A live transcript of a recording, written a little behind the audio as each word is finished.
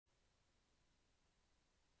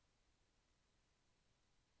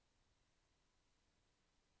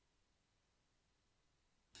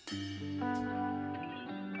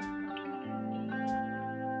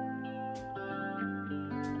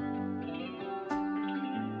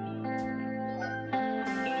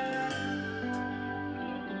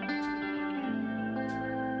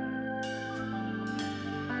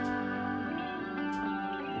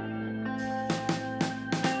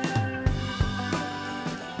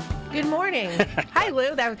Good morning. Hi,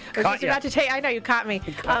 Lou. I was just about to tell you. I know you caught me.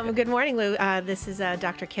 Good morning, Lou. This is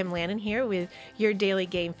Dr. Kim Lannon here with your Daily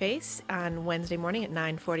Gameface on Wednesday morning at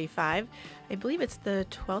 9:45. I believe it's the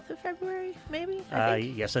 12th of February, maybe?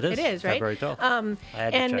 Yes, it is. It is, right? February 12th. I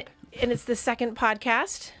had to check. And it's the second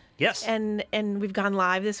podcast. Yes. And we've gone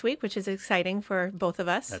live this week, which is exciting for both of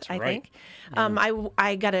us, That's I right. think.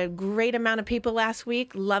 I got a great amount of people last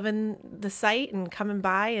week loving the site and coming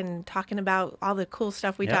by and talking about all the cool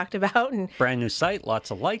stuff we talked about. And brand new site,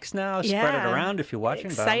 lots of likes now. Spread it around if you're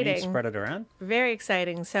watching. By all means, spread it around. Very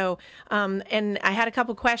exciting. So, and I had a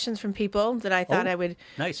couple questions from people that I thought I would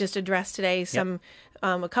just address today.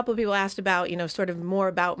 A couple of people asked about, sort of more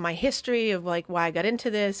about my history of like why I got into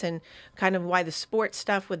this and kind of why the sports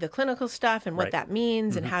stuff with the clinical stuff and what that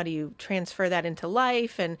means and how do you transfer that into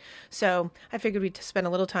life. And so I figured we'd spend a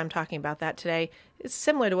little time talking about that today. It's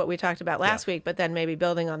similar to what we talked about last week, but then maybe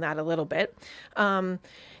building on that a little bit. And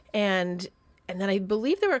then I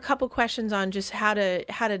believe there were a couple questions on just how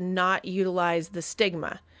to not utilize the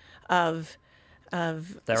stigma of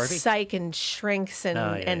therapy? Psych and shrinks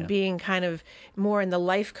and being kind of more in the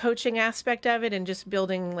life coaching aspect of it and just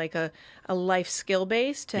building like a life skill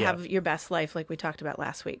base to have your best life like we talked about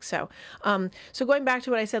last week. So so going back to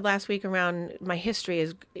what I said last week around my history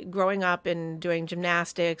is growing up and doing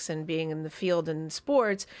gymnastics and being in the field and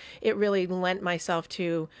sports, it really lent myself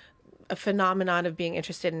to a phenomenon of being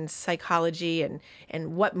interested in psychology and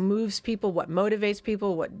what moves people, what motivates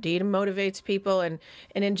people, what demotivates people. And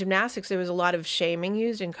in gymnastics, there was a lot of shaming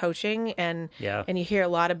used in coaching. And you hear a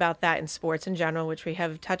lot about that in sports in general, which we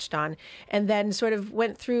have touched on. And then sort of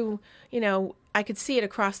went through, I could see it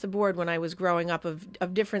across the board when I was growing up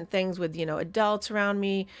of different things with, adults around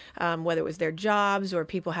me, whether it was their jobs or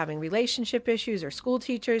people having relationship issues or school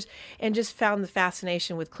teachers, and just found the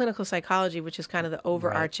fascination with clinical psychology, which is kind of the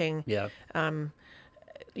overarching,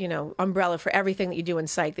 umbrella for everything that you do in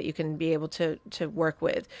psych that you can be able to work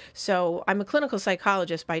with. So I'm a clinical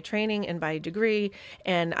psychologist by training and by degree,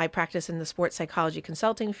 and I practice in the sports psychology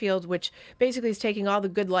consulting field, which basically is taking all the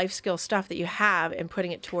good life skill stuff that you have and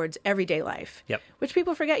putting it towards everyday life, which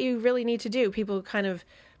people forget you really need to do. People kind of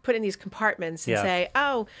put in these compartments and say,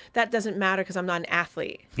 oh, that doesn't matter because I'm not an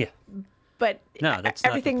athlete. But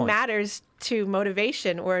everything matters to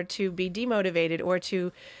motivation or to be demotivated or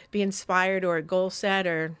to be inspired or goal set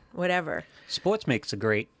or whatever. Sports makes a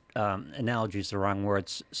great analogy is the wrong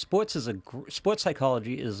words. Sports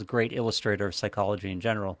psychology is a great illustrator of psychology in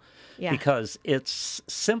general because it's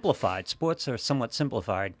simplified. Sports are somewhat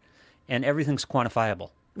simplified, and everything's quantifiable.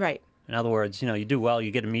 Right. In other words, you do well,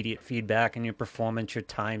 you get immediate feedback in your performance, your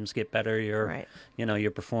times get better,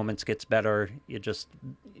 your performance gets better. You just,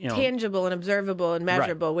 tangible and observable and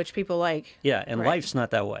measurable, which people like. Yeah, and life's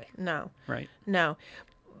not that way. No. Right. No.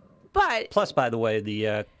 But plus, by the way,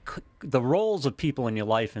 the roles of people in your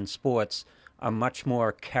life in sports are much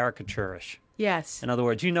more caricaturish. Yes. In other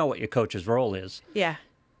words, you know what your coach's role is. Yeah.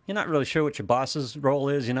 You're not really sure what your boss's role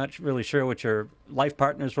is. You're not really sure what your life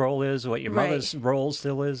partner's role is, what your mother's role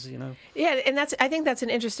still is, Yeah, and I think that's an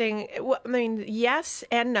interesting, yes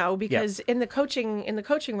and no, because in the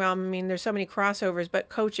coaching realm, there's so many crossovers, but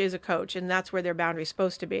coach is a coach, and that's where their boundary's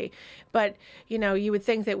supposed to be. But, you would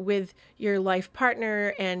think that with your life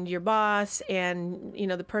partner and your boss and,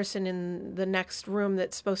 the person in the next room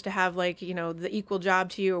that's supposed to have the equal job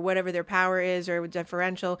to you or whatever their power is or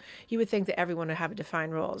differential, you would think that everyone would have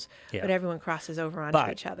defined roles. But everyone crosses over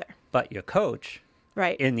onto each other. But your coach,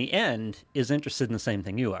 in the end, is interested in the same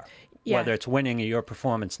thing you are. Whether it's winning or your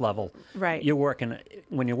performance level. Right.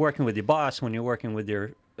 When you're working with your boss, when you're working with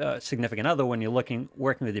your significant other, when you're working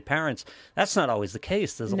with your parents, that's not always the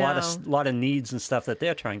case. There's a lot of needs and stuff that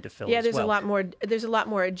they're trying to fill. Yeah, there's a lot more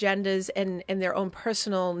agendas and their own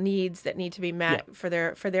personal needs that need to be met for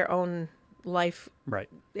their own life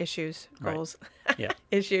issues, goals,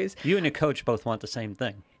 issues. You and your coach both want the same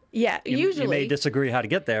thing. Yeah, usually. You may disagree how to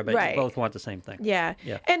get there, but you both want the same thing. Yeah.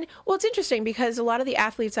 And, it's interesting because a lot of the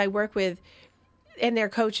athletes I work with and their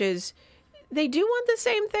coaches, they do want the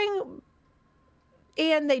same thing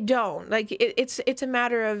and they don't. It's a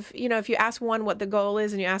matter of, if you ask one what the goal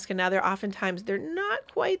is and you ask another, oftentimes they're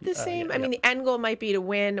not quite the same. The end goal might be to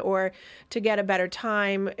win or to get a better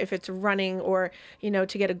time if it's running or, to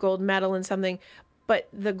get a gold medal in something. But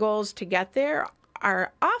the goals to get there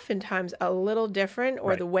are oftentimes a little different,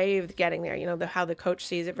 or the way of getting there, how the coach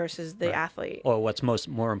sees it versus the athlete. Or what's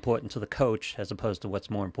more important to the coach as opposed to what's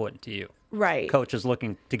more important to you. Right. Coach is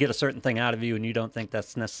looking to get a certain thing out of you, and you don't think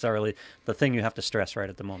that's necessarily the thing you have to stress right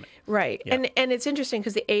at the moment. Right. Yeah. And it's interesting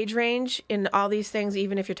because the age range in all these things,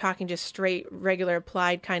 even if you're talking just straight, regular,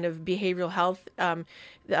 applied kind of behavioral health,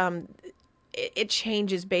 it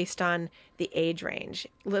changes based on the age range.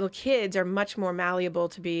 Little kids are much more malleable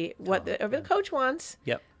to be what the coach wants,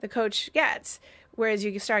 the coach gets. Whereas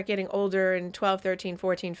you start getting older in 12, 13,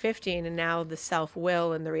 14, 15, and now the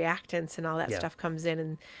self-will and the reactance and all that stuff comes in,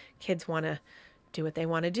 and kids want to do what they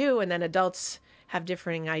want to do, and then adults have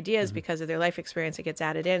differing ideas because of their life experience. It gets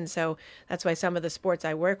added in. So that's why some of the sports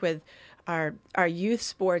I work with are youth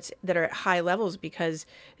sports that are at high levels, because,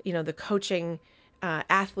 you know, the coaching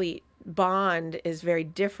athlete bond is very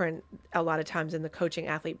different a lot of times than the coaching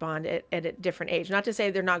athlete bond at a different age. Not to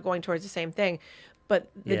say they're not going towards the same thing, but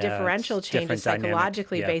the differential changes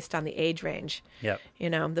psychologically based on the age range. You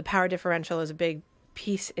know, the power differential is a big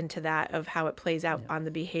piece into that, of how it plays out on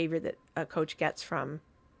the behavior that a coach gets from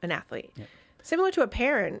an athlete. Similar to a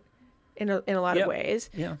parent in a lot of ways.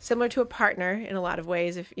 Similar to a partner in a lot of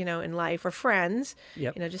ways, if you know, in life, or friends.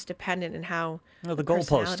 You know, just dependent on how the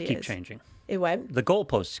goalposts keep changing. What? The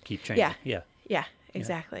goalposts keep changing. Yeah,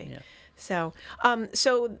 exactly. So,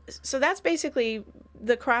 so that's basically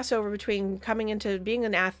the crossover between coming into being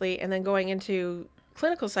an athlete and then going into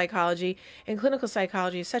clinical psychology. And clinical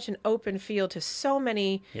psychology is such an open field to so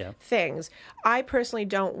many things. I personally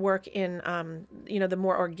don't work in, you know, the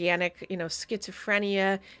more organic, you know,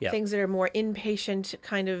 schizophrenia, things that are more inpatient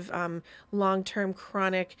kind of long-term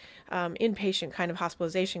chronic inpatient kind of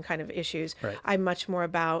hospitalization kind of issues. I'm much more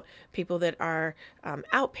about people that are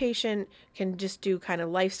outpatient, can just do kind of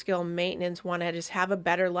life skill maintenance, want to just have a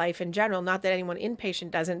better life in general. Not that anyone inpatient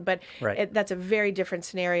doesn't, but that's a very different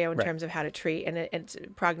scenario in terms of how to treat and it's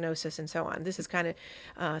prognosis and so on. This is kind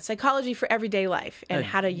of psychology for everyday life and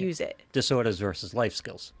how to use it. Disorders versus life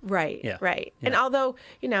skills. And although,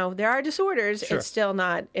 you know, there are disorders, it's still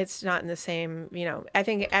not, it's not in the same, you know, I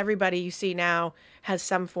think everybody you see now has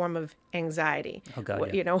some form of anxiety.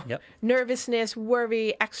 You know, nervousness,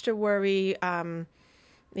 worry, extra worry,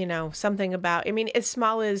 you know, something about, I mean, as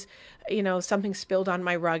small as, you know, something spilled on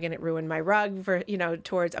my rug and it ruined my rug, for, you know,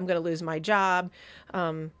 towards I'm going to lose my job.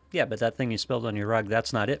 But that thing you spilled on your rug,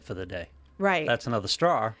 that's not it for the day. That's another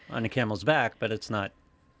straw on the camel's back, but it's not,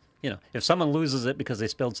 you know, if someone loses it because they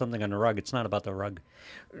spilled something on the rug, it's not about the rug.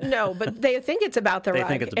 No, but they think it's about the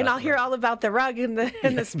rug. And I'll hear all about the rug and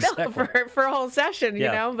the spill for a whole session, you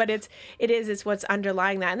know, but it's what's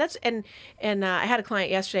underlying that. And that's, and I had a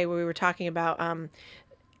client yesterday where we were talking about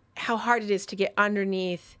how hard it is to get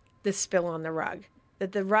underneath the spill on the rug.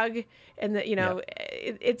 That the rug and the, you know,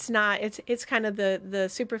 it's not, it's kind of the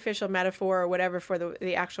superficial metaphor or whatever for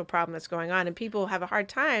the actual problem that's going on. And people have a hard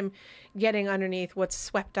time getting underneath what's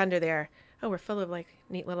swept under there. Oh, we're full of like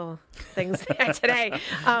neat little things there today.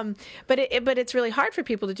 But it's really hard for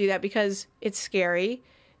people to do that because it's scary,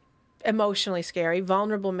 emotionally scary,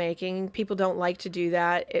 vulnerable making. People don't like to do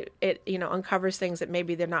that. It you know, uncovers things that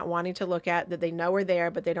maybe they're not wanting to look at, that they know are there,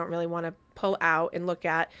 but they don't really want to pull out and look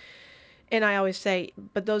at. And I always say,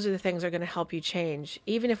 but those are the things that are going to help you change.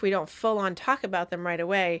 Even if we don't full on talk about them right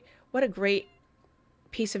away, what a great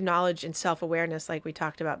piece of knowledge and self-awareness, like we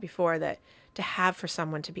talked about before, that to have for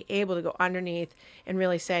someone to be able to go underneath and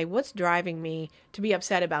really say, what's driving me to be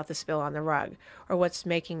upset about the spill on the rug? Or what's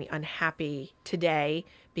making me unhappy today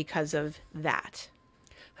because of that?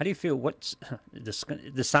 How do you feel? This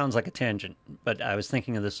sounds like a tangent, but I was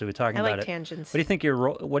thinking of this as we were talking about it. I like tangents. What do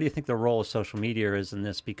you think the role of social media is in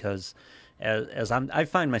this? Because I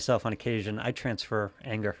find myself on occasion, I transfer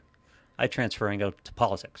anger to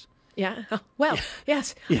politics. Yeah. Well,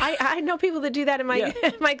 yes. I know people that do that in my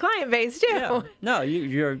my client base too. Yeah. No,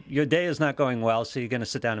 your day is not going well, so you're going to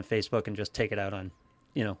sit down on Facebook and just take it out on,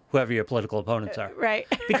 you know, whoever your political opponents are. Right.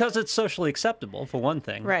 Because it's socially acceptable, for one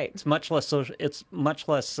thing. Right. It's much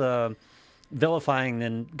less vilifying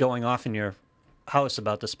than going off in your house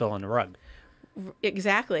about the spill on the rug.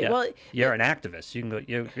 Exactly. Yeah. Well, you're an activist. You can go.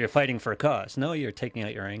 You're fighting for a cause. No, you're taking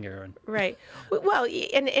out your anger. Right. Well,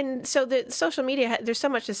 and so the social media. There's so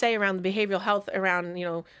much to say around the behavioral health around, you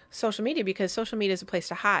know, social media, because social media is a place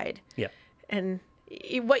to hide. Yeah. And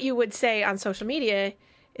what you would say on social media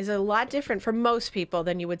is a lot different for most people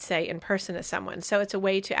than you would say in person to someone. So it's a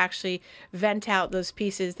way to actually vent out those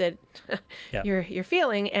pieces that you're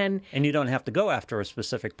feeling, and you don't have to go after a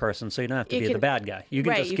specific person, so you don't have to be the bad guy. You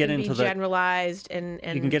can just get into the generalized and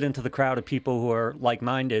you can get into the crowd of people who are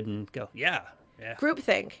like-minded and go,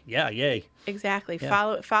 groupthink. Yeah, yay. Exactly.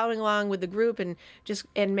 Yeah. Following along with the group and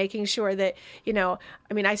making sure that, you know,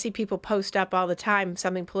 I mean, I see people post up all the time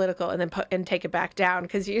something political and then take it back down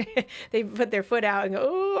because they put their foot out and go,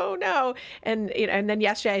 oh no. And, you know, and then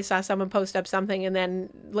yesterday I saw someone post up something, and then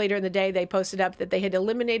later in the day they posted up that they had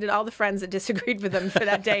eliminated all the friends that disagreed with them for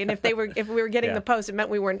that day. And if we were getting the post, it meant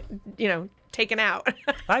we weren't, you know, taken out.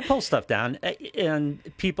 I pull stuff down, and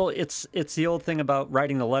people, it's the old thing about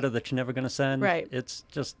writing the letter that you're never going to send. Right. It's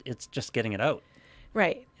just getting it out.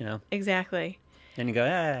 Right. You know. Exactly. And you go,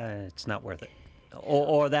 it's not worth it,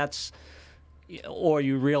 or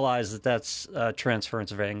you realize that that's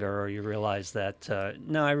transference of anger, or you realize that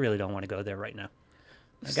no, I really don't want to go there right now.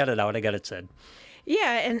 I got it out. I got it said.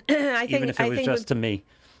 Yeah, and I think even if it was just to me.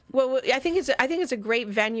 Well, I think it's a great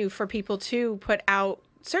venue for people to put out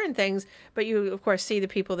certain things, but you of course see the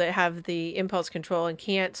people that have the impulse control and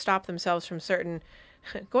can't stop themselves from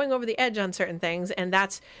going over the edge on certain things, and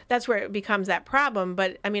that's where it becomes that problem.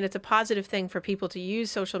 But I mean, it's a positive thing for people to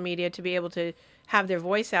use social media to be able to have their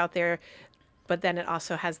voice out there, but then it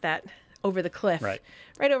also has that over the cliff, right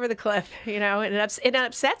over the cliff, you know, and it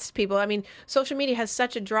upsets people. I mean, social media has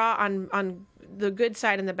such a draw on the good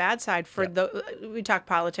side and the bad side for we talk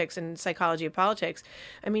politics and psychology of politics.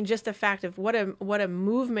 I mean, just the fact of what a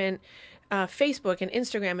movement Facebook and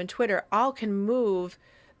Instagram and Twitter all can move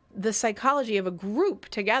the psychology of a group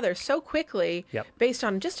together so quickly based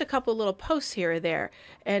on just a couple little posts here or there.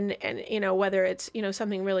 And you know, whether it's, you know,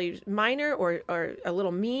 something really minor or a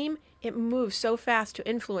little meme, it moves so fast to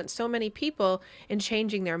influence so many people in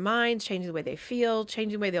changing their minds, changing the way they feel,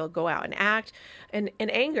 changing the way they'll go out and act, and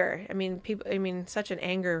anger. I mean, such an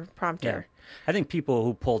anger prompter. Yeah. I think people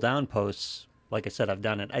who pull down posts, like I said, I've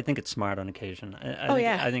done it. I think it's smart on occasion.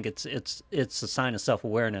 I think it's a sign of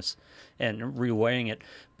self-awareness and reweighing it.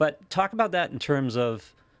 But talk about that in terms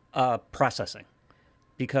of processing,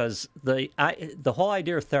 because the whole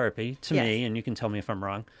idea of therapy to me, and you can tell me if I'm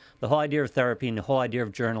wrong, the whole idea of therapy and the whole idea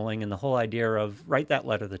of journaling and the whole idea of write that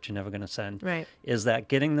letter that you're never going to send, is that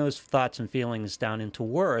getting those thoughts and feelings down into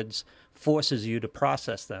words forces you to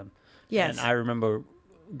process them. Yes. And I remember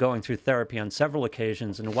going through therapy on several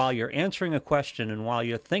occasions, and while you're answering a question and while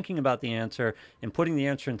you're thinking about the answer and putting the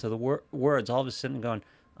answer into the words, all of a sudden going,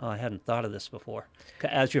 oh, I hadn't thought of this before.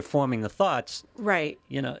 As you're forming the thoughts,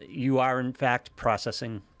 you know, you are in fact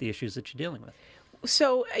processing the issues that you're dealing with.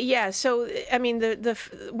 So I mean, the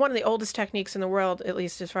one of the oldest techniques in the world, at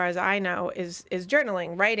least as far as I know, is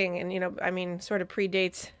journaling, writing, and, you know, I mean, sort of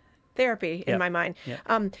predates therapy in my mind.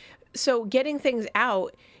 So getting things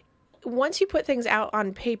out, once you put things out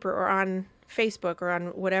on paper or on Facebook or on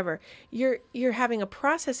whatever, you're having a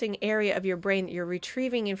processing area of your brain that you're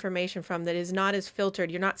retrieving information from that is not as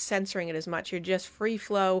filtered. You're not censoring it as much. You're just free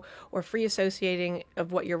flow or free associating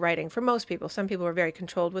of what you're writing. For most people, some people are very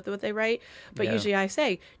controlled with what they write, but usually I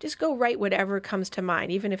say, just go write whatever comes to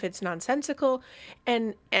mind, even if it's nonsensical.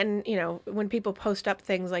 And you know, when people post up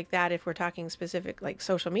things like that, if we're talking specific like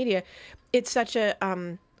social media, it's such a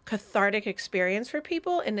cathartic experience for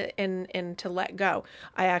people, and to let go.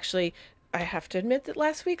 I have to admit that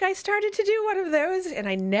last week I started to do one of those, and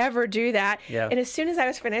I never do that. And as soon as I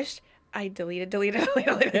was finished, I deleted.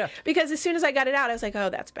 Because as soon as I got it out, I was like, oh,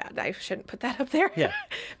 that's bad. I shouldn't put that up there.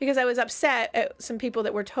 Because I was upset at some people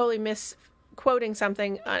that were totally misquoting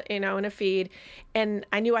something, you know, in a feed, and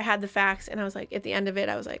I knew I had the facts, and I was like, at the end of it,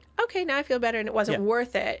 I was like, okay, now I feel better, and it wasn't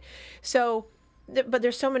worth it. So, but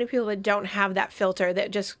there's so many people that don't have that filter,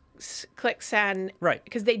 that just click send,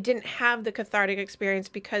 because they didn't have the cathartic experience,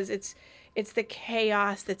 because it's the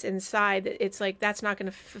chaos that's inside. It's like, that's not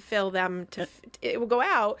going to fulfill them. It will go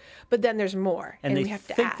out, but then there's more, and they we have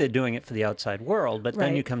to think add. They're doing it for the outside world, but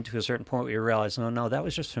then you come to a certain point where you realize, oh no, that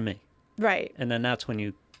was just for me. And then that's when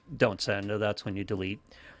you don't send, or that's when you delete.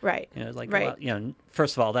 You know, it's like, well, you know,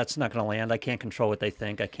 first of all, that's not going to land. I can't control what they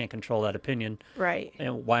think. I can't control that opinion.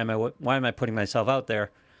 And why am I putting myself out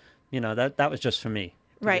there? You know, that was just for me.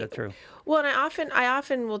 Get it through. Well, and I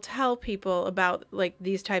often will tell people about like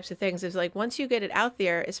these types of things, is like, once you get it out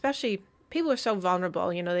there, especially people are so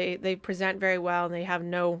vulnerable, you know, they present very well and they have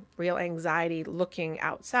no real anxiety looking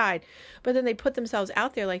outside, but then they put themselves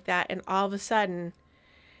out there like that, and all of a sudden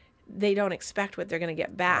they don't expect what they're going to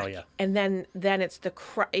get back. And then it's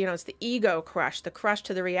it's the ego crush, the crush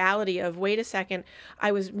to the reality of, wait a second,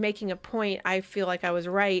 I was making a point, I feel like I was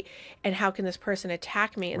right, and how can this person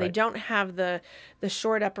attack me? And they don't have the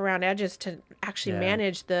short up around edges to actually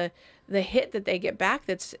manage the hit that they get back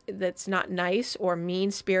that's not nice or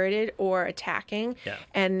mean-spirited or attacking.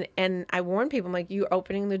 And I warn people, I'm like, you're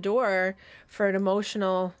opening the door for an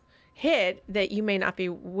emotional hit that you may not be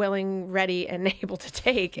willing, ready, and able to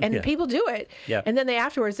take. And people do it. And then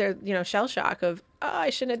afterwards, they're, you know, shell shock of, oh, I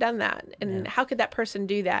shouldn't have done that. And how could that person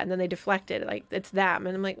do that? And then they deflect it, like it's them.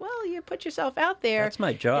 And I'm like, well, you put yourself out there. That's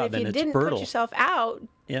my job, and if you didn't put yourself out,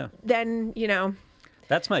 then, you know.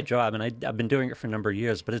 That's my job, and I've been doing it for a number of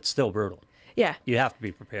years, but it's still brutal. Yeah. You have to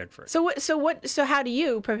be prepared for it. So how do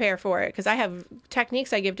you prepare for it? Because I have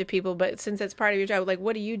techniques I give to people, but since it's part of your job, like,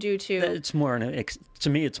 what do you do to? It's more to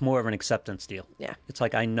me. It's more of an acceptance deal. Yeah. It's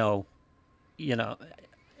like I know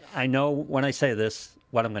when I say this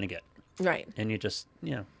what I'm going to get. Right. And you just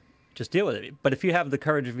deal with it. But if you have the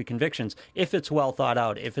courage of your convictions, if it's well thought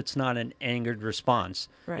out, if it's not an angered response,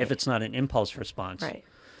 right. if it's not an impulse response, right.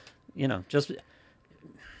 Just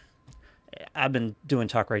I've been doing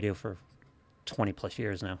talk radio for 20 plus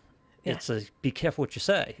years now. Yeah. It's be careful what you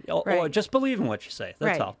say, or just believe in what you say.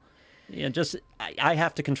 That's all. I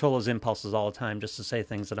have to control those impulses all the time, just to say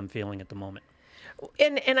things that I'm feeling at the moment.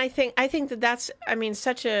 And I think that's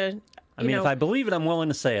such a. If I believe it, I'm willing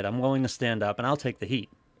to say it. I'm willing to stand up, and I'll take the heat.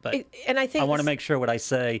 But I want to make sure what I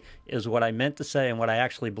say is what I meant to say and what I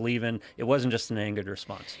actually believe in. It wasn't just an angered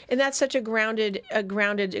response. And that's such a grounded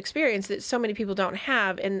experience that so many people don't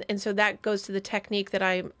have. And so that goes to the technique that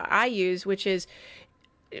I use, which is,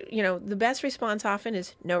 the best response often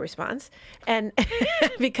is no response. And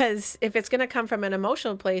because if it's going to come from an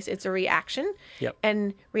emotional place, it's a reaction. Yep.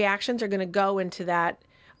 And reactions are going to go into that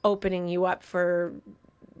opening you up for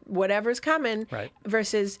whatever's coming, right.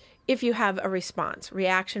 Versus if you have a response,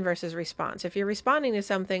 reaction versus response. If you're responding to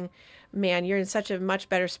something, man, you're in such a much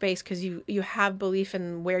better space because you have belief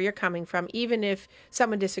in where you're coming from. Even if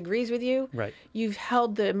someone disagrees with you, right. You've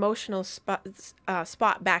held the emotional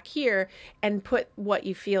spot back here and put what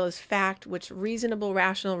you feel is fact, what's reasonable,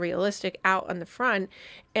 rational, realistic out on the front.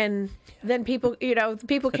 And then people can... It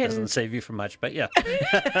doesn't save you from much, but yeah.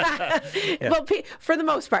 Yeah. Well, for the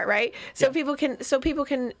most part, right? So yeah. people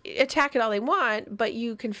can attack it all they want, but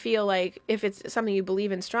you can feel like if it's something you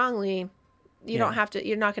believe in strongly, you don't have to,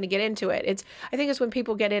 you're not going to get into it. I think it's when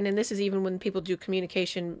people get in, and this is even when people do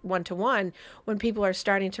communication one-to-one, when people are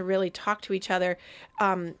starting to really talk to each other,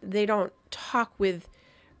 they don't talk with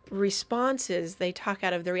responses. They talk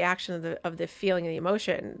out of the reaction of the feeling and the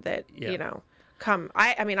emotion that, come.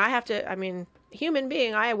 Human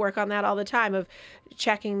being, I work on that all the time of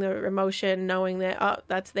checking the emotion, knowing that,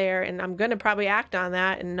 that's there, and I'm going to probably act on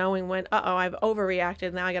that, and knowing when, I've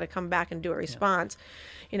overreacted, now I got to come back and do a response.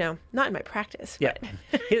 Not in my practice. Yeah.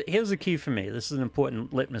 Here's the key for me. This is an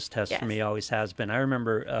important litmus test for me, always has been. I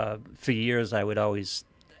remember for years I would always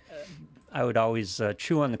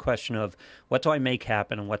chew on the question of what do I make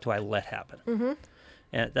happen and what do I let happen? Mm-hmm.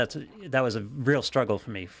 And that was a real struggle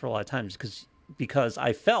for me for a lot of times because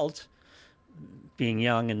I felt, being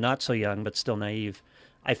young and not so young but still naive,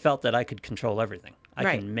 I felt that I could control everything. I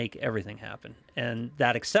can make everything happen. And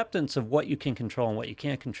that acceptance of what you can control and what you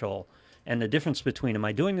can't control, and the difference between, am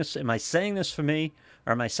I doing this, am I saying this for me,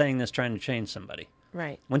 or am I saying this trying to change somebody?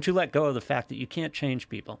 Right. Once you let go of the fact that you can't change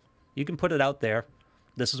people, you can put it out there,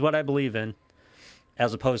 this is what I believe in,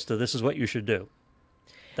 as opposed to this is what you should do.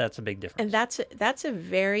 That's a big difference. And that's a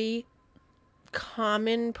very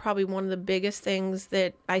common, probably one of the biggest things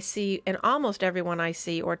that I see, and almost everyone I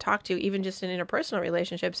see or talk to, even just in interpersonal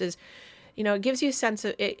relationships, is, it gives you a sense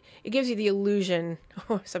of, it gives you the illusion,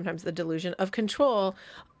 or sometimes the delusion of control,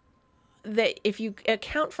 that if you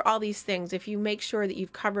account for all these things, if you make sure that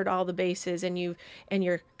you've covered all the bases and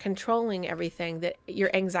you're controlling everything, that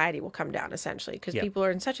your anxiety will come down, essentially, because people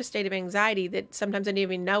are in such a state of anxiety that sometimes they don't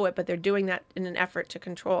even know it, but they're doing that in an effort to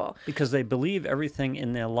control. Because they believe everything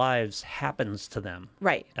in their lives happens to them.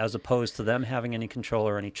 Right. As opposed to them having any control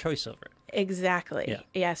or any choice over it. Exactly. Yeah.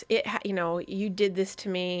 Yes. You did this to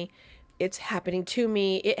me. It's happening to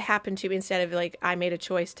me. It happened to me, instead of like, I made a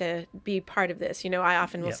choice to be part of this. I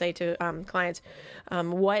often will say to clients,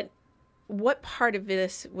 what part of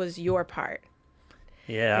this was your part?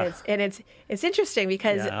 Yeah. And it's interesting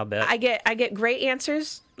because I get great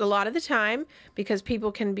answers a lot of the time because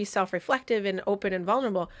people can be self-reflective and open and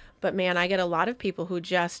vulnerable. But man, I get a lot of people who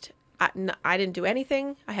just, I didn't do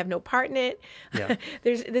anything. I have no part in it. Yeah.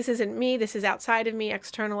 This isn't me. This is outside of me,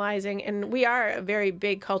 externalizing. And we are a very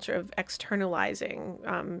big culture of externalizing,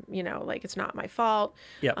 like it's not my fault.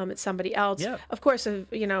 Yeah. It's somebody else. Yeah. Of course,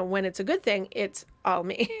 when it's a good thing, it's all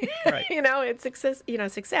me. Right. It's success,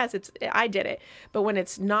 it's, I did it. But when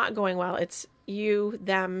it's not going well, it's you,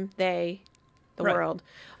 them, they, the world.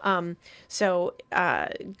 Comes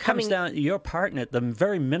down, your part in it,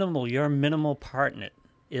 your minimal part in it,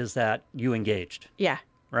 is that you engaged. Yeah.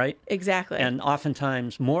 Right? Exactly. And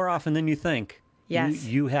oftentimes, more often than you think, yes,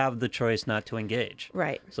 you have the choice not to engage.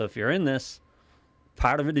 Right. So if you're in this,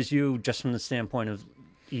 part of it is you, just from the standpoint of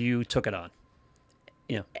you took it on.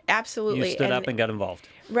 Absolutely. You stood up and got involved.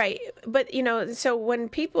 Right. But, so when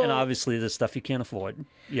people... And obviously there's stuff you can't afford.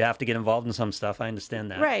 You have to get involved in some stuff. I understand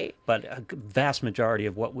that. Right. But a vast majority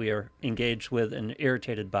of what we are engaged with and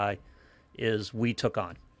irritated by is we took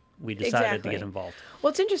on. we decided to get involved.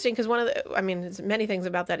 Well, it's interesting because many things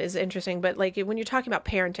about that is interesting, but like when you're talking about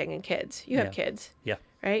parenting and kids, you have kids. Yeah.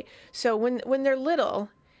 Right? So when they're little,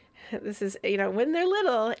 this is, when they're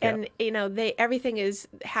little and, everything is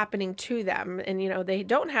happening to them and, they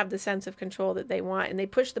don't have the sense of control that they want and they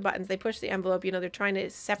push the buttons, they push the envelope, they're trying to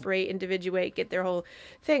separate, individuate, get their whole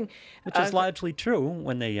thing. Which is largely true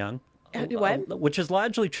when they're young. What? Which is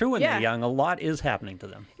largely true when they're young. A lot is happening to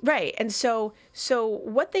them. Right. And so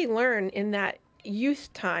what they learn in that youth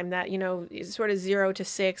time, that, is sort of 0 to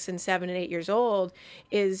 6 and 7 and 8 years old,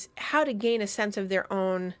 is how to gain a sense of their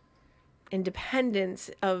own independence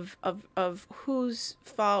of whose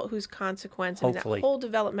fault, whose consequence, and that whole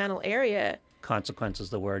developmental area. Consequence is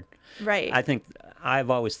the word. Right. I think I've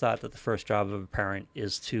always thought that the first job of a parent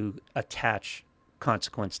is to attach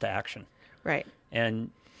consequence to action. Right.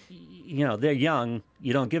 And, they're young.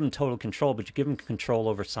 You don't give them total control, but you give them control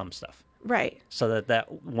over some stuff. Right. So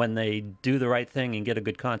that when they do the right thing and get a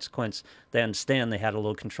good consequence, they understand they had a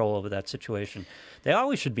little control over that situation. They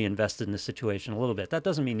always should be invested in the situation a little bit. That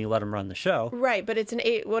doesn't mean you let them run the show. Right, but it's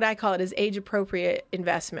what I call it is age-appropriate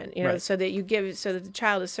investment. Right. So that so that the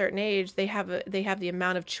child at a certain age, they have the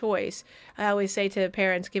amount of choice. I always say to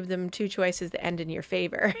parents, give them 2 choices that end in your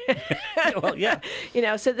favor. Well, yeah.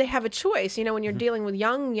 So they have a choice. When you're dealing with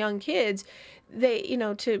young kids, they,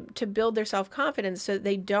 to build their self-confidence so that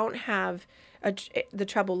they don't have the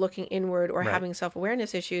trouble looking inward or having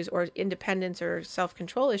self-awareness issues or independence or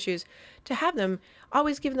self-control issues, to have them,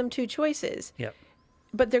 always give them 2 choices. Yep.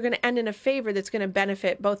 But they're going to end in a favor that's going to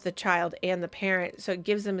benefit both the child and the parent. So it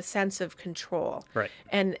gives them a sense of control. Right.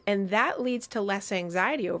 And that leads to less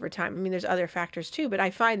anxiety over time. I mean, there's other factors too, but I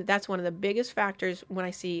find that that's one of the biggest factors when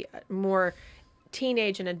I see more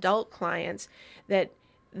teenage and adult clients,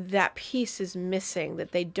 that piece is missing,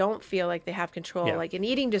 that they don't feel like they have control. Yeah. Like an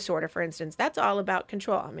eating disorder, for instance, that's all about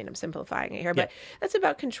control. I mean, I'm simplifying it here, but that's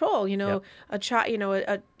about control. A child,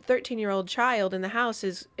 a 13-year-old child in the house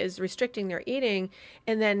is restricting their eating,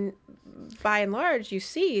 and then by and large, you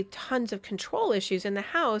see tons of control issues in the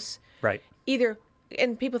house. Right.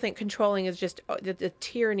 And people think controlling is just the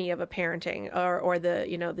tyranny of a parenting or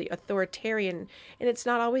the authoritarian, and it's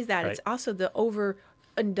not always that. Right. It's also the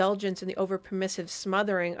overindulgence and the over-permissive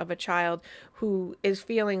smothering of a child who is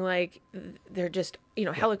feeling like they're just,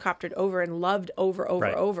 helicoptered over and loved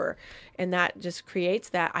over. And that just creates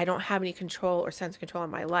that I don't have any control or sense of control in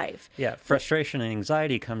my life. Yeah. Frustration and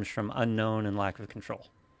anxiety comes from unknown and lack of control.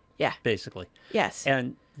 Yeah. Basically. Yes.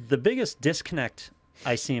 And the biggest disconnect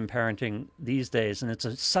I see in parenting these days, and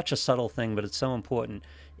it's such a subtle thing, but it's so important,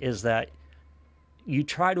 is that you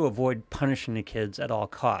try to avoid punishing the kids at all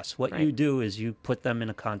costs. What you do is you put them in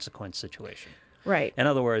a consequence situation. Right. In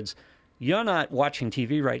other words, you're not watching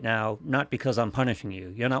TV right now, not because I'm punishing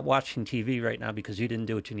you. You're not watching TV right now because you didn't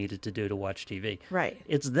do what you needed to do to watch TV. Right.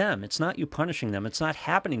 It's them. It's not you punishing them. It's not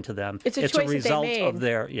happening to them. It's a choice result that they made. of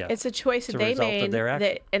their It's a choice that they made. Of their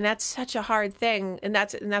action. And that's such a hard thing. And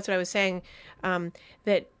that's what I was saying.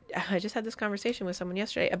 That I just had this conversation with someone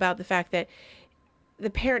yesterday about the fact that the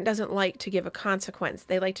parent doesn't like to give a consequence.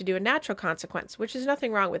 They like to do a natural consequence, which is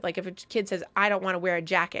nothing wrong with. Like if a kid says, I don't want to wear a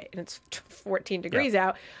jacket and it's 14 degrees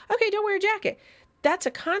out. Okay, don't wear a jacket. That's a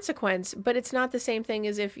consequence, but it's not the same thing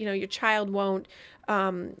as if, your child won't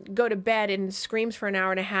go to bed and screams for an hour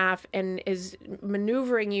and a half and is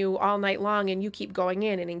maneuvering you all night long and you keep going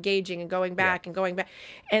in and engaging and going back and going back.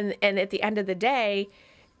 And at the end of the day,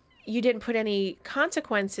 you didn't put any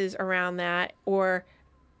consequences around that or,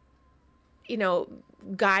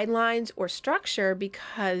 guidelines or structure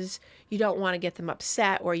because you don't want to get them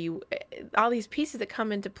upset or all these pieces that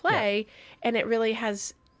come into play. And it really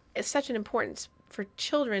has such an importance for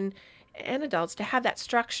children and adults to have that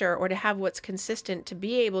structure or to have what's consistent, to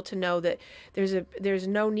be able to know that there's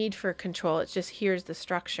no need for control. It's just, here's the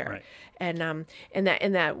structure. Right. And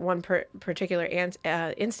in that one particular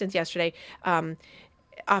instance yesterday,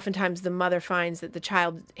 oftentimes the mother finds that the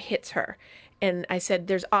child hits her. And I said,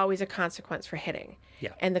 there's always a consequence for hitting.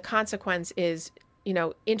 Yeah. And the consequence is,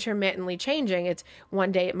 intermittently changing. It's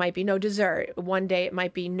one day it might be no dessert. One day it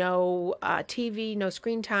might be no TV, no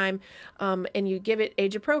screen time. And you give it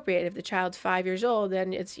age appropriate. If the child's 5 years old,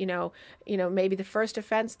 then it's, maybe the first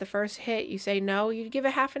offense, the first hit, you say no, you give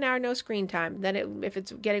a half an hour, no screen time. Then if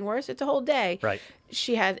it's getting worse, it's a whole day. Right.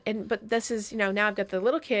 But this is, now I've got the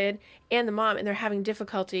little kid and the mom and they're having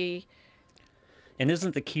difficulty. And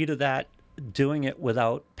isn't the key to that doing it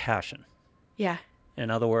without passion? Yeah. In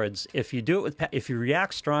other words, if you do it if you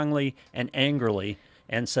react strongly and angrily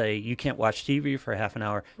and say, you can't watch TV for half an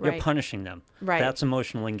hour, you're punishing them. Right. That's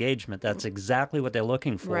emotional engagement. That's exactly what they're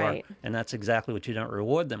looking for, and that's exactly what you don't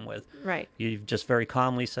reward them with. Right. You've just very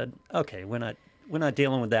calmly said, okay, we're not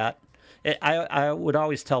dealing with that. I would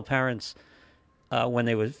always tell parents when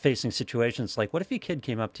they were facing situations like, what if your kid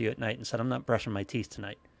came up to you at night and said, I'm not brushing my teeth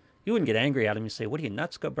tonight? You wouldn't get angry at him. You say, what are you,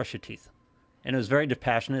 nuts? Go brush your teeth. And it was very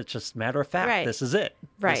dispassionate. It's just matter of fact. Right. This is it.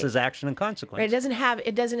 Right. This is action and consequence. Right.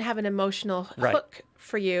 It doesn't have an emotional hook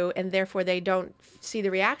for you, and therefore they don't see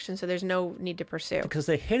the reaction, so there's no need to pursue. Because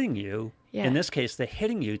they're hitting you. Yeah. In this case, they're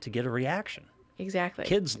hitting you to get a reaction. Exactly.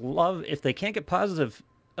 Kids love, if they can't get positive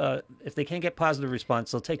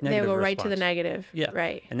response, they'll take negative response. They will right to the negative. Yeah.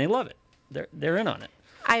 Right. And they love it. They're in on it.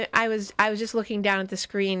 I was just looking down at the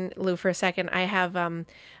screen, Lou, for a second. I have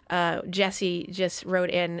Jessie just wrote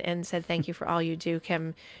in and said, thank you for all you do,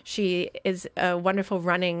 Kim. She is a wonderful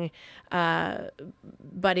running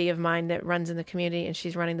buddy of mine that runs in the community, and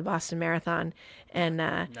she's running the Boston Marathon. And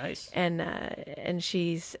nice. And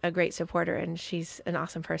she's a great supporter, and she's an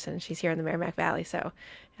awesome person. She's here in the Merrimack Valley, so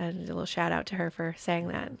a little shout out to her for saying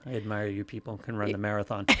that. I admire you people who can run the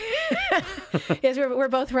marathon. Yes, we're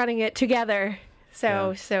both running it together.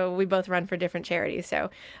 So we both run for different charities. So,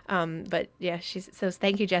 but yeah,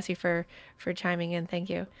 thank you, Jessie, for chiming in. Thank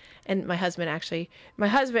you. And my husband,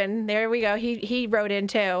 there we go. He wrote in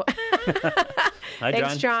too. Hi,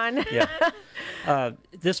 thanks, John. Yeah.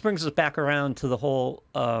 This brings us back around to the whole,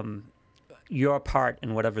 your part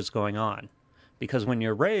in whatever's going on, because when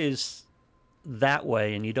you're raised that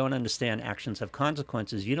way and you don't understand actions have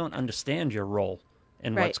consequences, you don't understand your role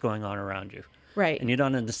in what's going on around you. Right. And you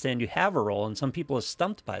don't understand you have a role, and some people are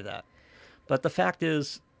stumped by that. But the fact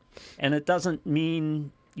is, and it doesn't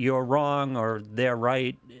mean you're wrong or they're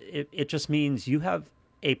right, it just means you have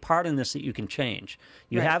a part in this that you can change.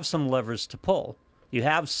 You have some levers to pull. You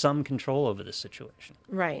have some control over the situation.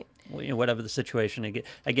 Right. Whatever the situation,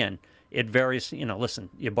 again, it varies. Listen,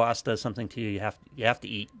 your boss does something to you, you have to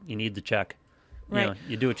eat, you need the check. Right.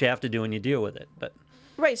 You do what you have to do and you deal with it. But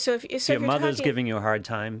right. So if your mother's giving you a hard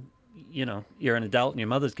time, you're an adult and your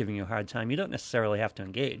mother's giving you a hard time, you don't necessarily have to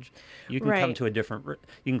engage. You can come to a different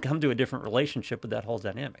relationship with that whole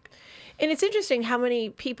dynamic. And it's interesting how many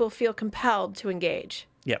people feel compelled to engage.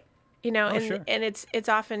 Yep. And it's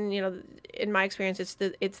often, in my experience, it's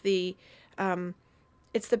the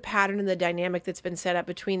pattern and the dynamic that's been set up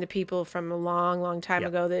between the people from a long, long time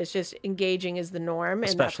ago that is just engaging is the norm.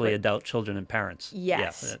 Especially adult children and parents.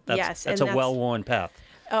 Yes. That's a well-worn path.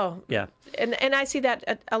 Oh, yeah. And I see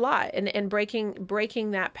that a lot. And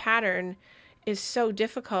breaking that pattern is so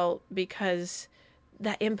difficult because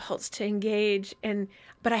that impulse to engage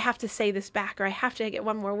but I have to say this back, or I have to get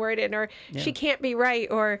one more word in, or she can't be right,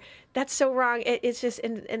 or that's so wrong. It's just,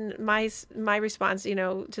 and my response,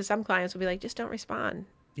 to some clients will be like, just don't respond.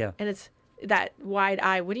 Yeah. And it's that wide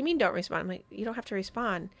eye. What do you mean don't respond? I'm like, you don't have to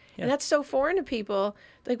respond. Yeah. And that's so foreign to people.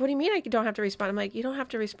 Like, what do you mean I don't have to respond? I'm like, you don't have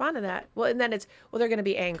to respond to that. Well, and then they're going to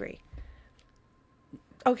be angry.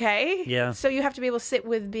 Okay. Yeah. So you have to be able to sit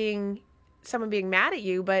with someone being mad at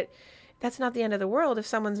you, but that's not the end of the world if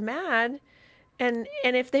someone's mad. And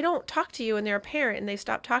if they don't talk to you and they're a parent and they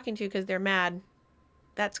stop talking to you because they're mad,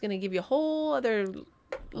 that's going to give you a whole other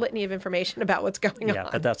litany of information about what's going on. Yeah,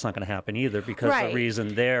 but that's not going to happen either, because the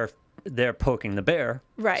reason they're poking the bear,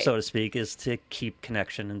 so to speak, is to keep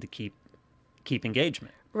connection and to keep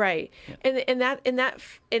engagement. Right. Yeah. And that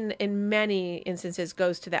in many instances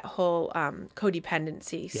goes to that whole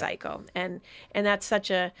codependency cycle. And that's such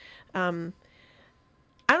a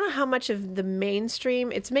I don't know how much of the mainstream,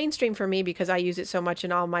 it's mainstream for me because I use it so much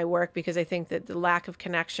in all my work, because I think that the lack of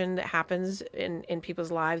connection that happens in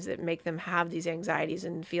people's lives that make them have these anxieties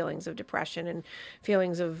and feelings of depression and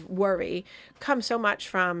feelings of worry come so much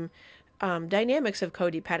from dynamics of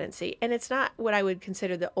codependency. And it's not what I would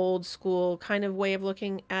consider the old school kind of way of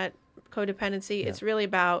looking at codependency. Yeah. It's really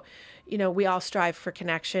about, we all strive for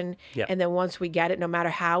connection. Yeah. And then once we get it, no matter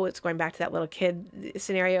how, it's going back to that little kid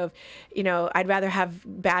scenario of, I'd rather have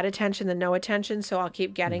bad attention than no attention. So I'll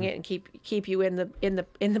keep getting it and keep you in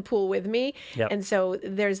the pool with me. Yep. And so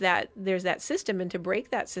there's that system, and to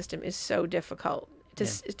break that system is so difficult.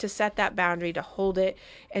 To set that boundary, to hold it,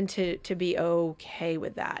 and to be okay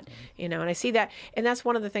with that, and I see that, and that's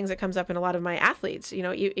one of the things that comes up in a lot of my athletes,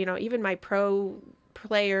 even my pro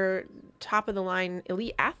player, top of the line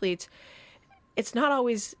elite athletes, it's not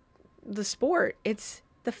always the sport, it's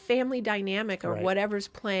the family dynamic or whatever's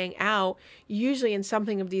playing out, usually in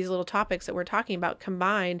something of these little topics that we're talking about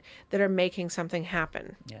combined, that are making something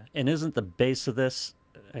happen. Yeah. And isn't the base of this,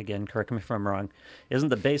 again, correct me if I'm wrong, isn't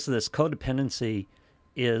the base of this codependency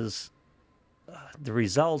is the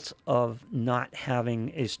result of not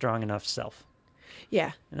having a strong enough self.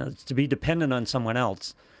 Yeah. It's to be dependent on someone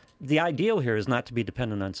else. The ideal here is not to be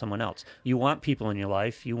dependent on someone else. You want people in your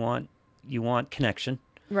life. You want connection.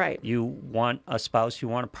 Right. You want a spouse. You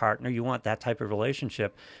want a partner. You want that type of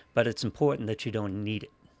relationship. But it's important that you don't need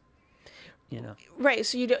it. Right.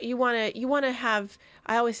 So you want to have.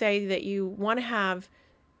 I always say that you want to have.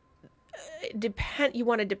 You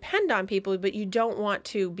want to depend on people, but you don't want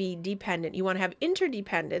to be dependent. You want to have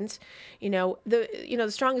interdependence. The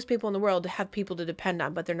strongest people in the world have people to depend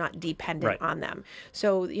on, but they're not dependent on them.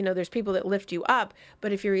 So, there's people that lift you up,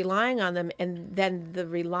 but if you're relying on them, and then the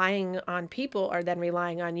relying on people are then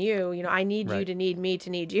relying on you, I need you to need me to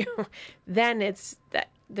need you, then it's that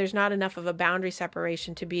there's not enough of a boundary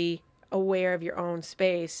separation to be aware of your own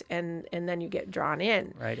space, and then you get drawn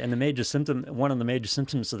in. Right, and one of the major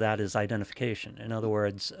symptoms of that is identification. In other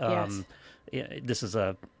words, this is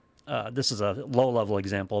a low-level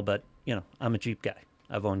example, but I'm a Jeep guy.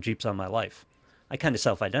 I've owned Jeeps all my life. I kind of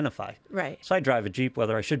self-identify. Right. So I drive a Jeep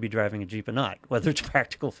whether I should be driving a Jeep or not, whether it's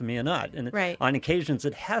practical for me or not. And on occasions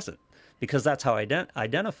it hasn't, because that's how I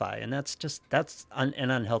identify, and that's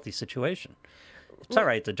an unhealthy situation. It's all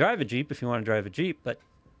right to drive a Jeep if you want to drive a Jeep, but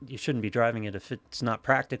you shouldn't be driving it if it's not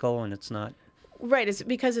practical and it's not. Right. It's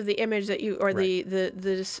because of the image that you, or the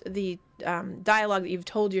dialogue that you've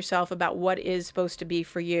told yourself about what is supposed to be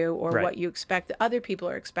for you, or what you expect that other people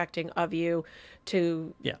are expecting of you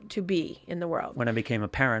to be in the world. When I became a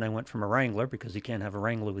parent, I went from a Wrangler, because you can't have a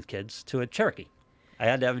Wrangler with kids, to a Cherokee. I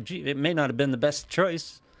had to have a Jeep. It may not have been the best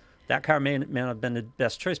choice. That car may not have been the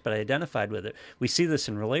best choice, but I identified with it. We see this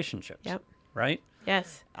in relationships. Yep. Right?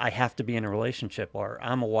 Yes. I have to be in a relationship, or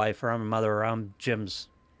I'm a wife, or I'm a mother, or I'm Jim's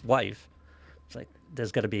wife. It's like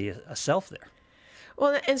there's got to be a self there.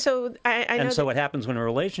 Well, and so I know. And so what happens when a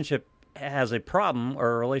relationship has a problem,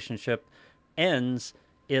 or a relationship ends?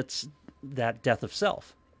 It's that death of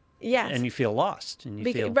self. Yes. And you feel lost, and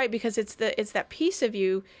you feel right, because it's that piece of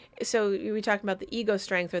you. So we talk about the ego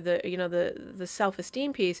strength, or the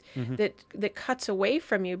self-esteem piece that cuts away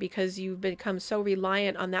from you, because you've become so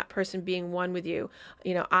reliant on that person being one with you.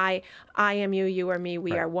 I am you, you are me,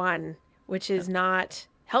 we are one, which is not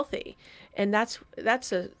healthy. And that's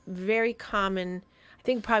a very common, I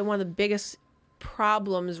think probably one of the biggest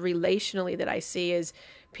problems relationally that I see is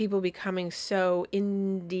people becoming so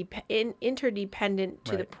interdependent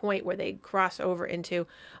to the point where they cross over into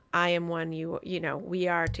I am one, we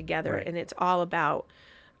are together, and it's all about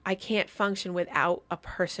I can't function without a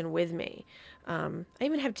person with me. I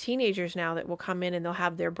even have teenagers now that will come in and they'll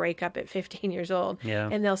have their breakup at 15 years old,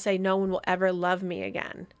 and they'll say no one will ever love me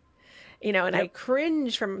again. And I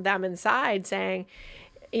cringe from them inside, saying,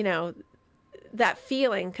 that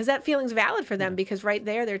feeling, because that feeling's valid for them, because right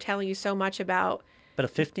there they're telling you so much about. But a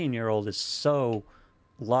 15-year-old is so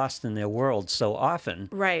lost in their world so often.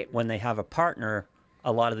 Right. When they have a partner,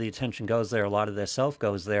 a lot of the attention goes there, a lot of their self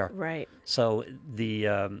goes there. Right. So the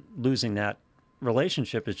losing that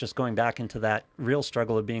relationship is just going back into that real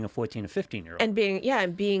struggle of being a 14 or 15-year-old. And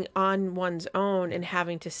being on one's own, and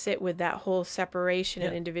having to sit with that whole separation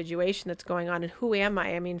and individuation that's going on. And who am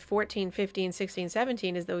I? I mean, 14, 15, 16,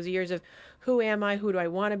 17 is those years of who am I? Who do I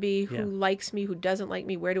want to be? Who likes me? Who doesn't like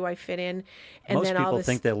me? Where do I fit in? And most then people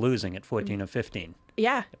think they're losing at 14 or 15.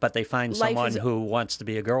 Yeah. But they find someone who wants to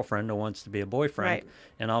be a girlfriend or wants to be a boyfriend. Right.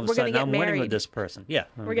 And all of a sudden, I'm winning with this person. Yeah.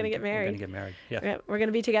 We're going to get married. We're going to get married. Yeah. We're going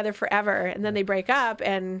to be together forever. And then they break up,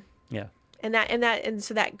 and so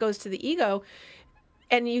that goes to the ego.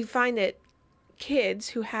 And you find that kids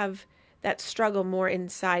who have that struggle more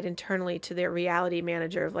inside internally to their reality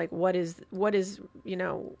manager of like, who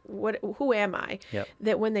am I? Yep.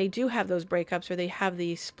 That when they do have those breakups, or they have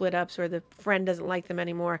these split ups, or the friend doesn't like them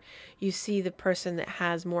anymore, you see the person that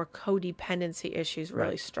has more codependency issues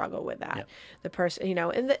really struggle with that. Yep. The person,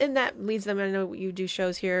 and that leads them. I know you do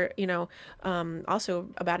shows here, also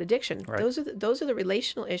about addiction. Right. Those are the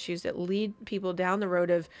relational issues that lead people down the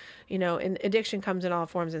road of, and addiction comes in all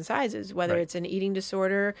forms and sizes, whether it's an eating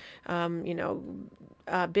disorder,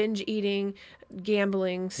 binge eating,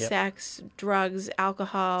 gambling, sex, drugs,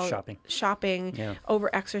 alcohol, shopping,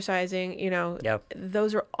 over-exercising,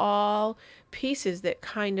 those are all pieces that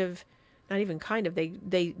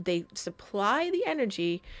they supply the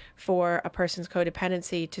energy for a person's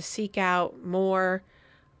codependency to seek out more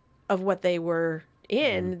of what they were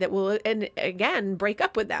in that will, and again, break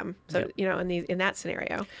up with them. So, in that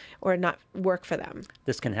scenario, or not work for them.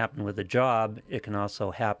 This can happen with a job. It can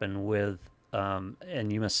also happen with,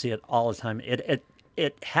 and you must see it all the time. It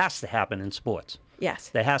has to happen in sports. Yes.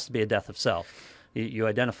 There has to be a death of self. You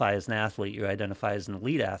identify as an athlete. You identify as an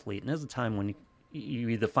elite athlete. And there's a time when you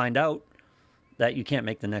either find out that you can't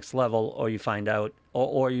make the next level, or you find out,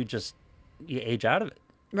 or you age out of it.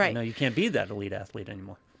 Right. You know, you can't be that elite athlete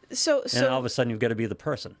anymore. So and all of a sudden you've got to be the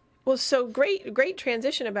person. Well, so great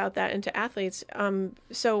transition about that into athletes.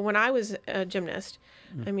 So when I was a gymnast,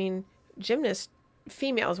 I mean,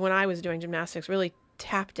 females, when I was doing gymnastics, really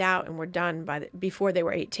tapped out and were done before they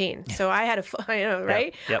were 18. So I had I know,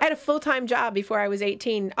 right? Yep. I had a full-time job before I was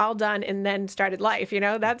 18, all done, and then started life. You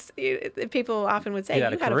know, that's, people often would say,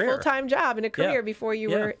 you had a full-time job and a career before you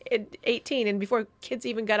were 18, and before kids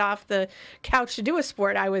even got off the couch to do a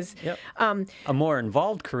sport, I was a more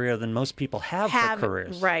involved career than most people have for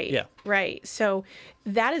careers. Right. Yeah. Right. So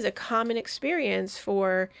that is a common experience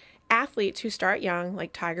for athletes who start young,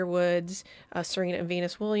 like Tiger Woods, Serena and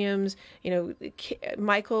Venus Williams,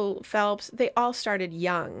 Michael Phelps. They all started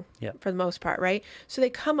young for the most part, right? So they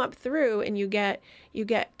come up through, and you get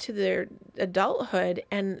to their adulthood,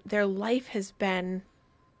 and their life has been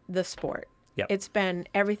the sport. Yep. It's been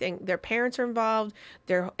everything. Their parents are involved.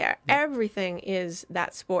 Everything is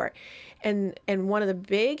that sport. And one of the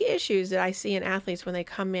big issues that I see in athletes when they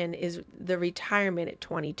come in is the retirement at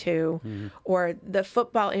 22, or the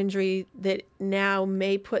football injury that now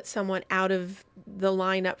may put someone out of the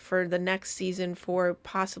lineup for the next season, for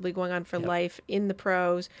possibly going on for life in the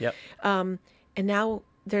pros. Yep. And now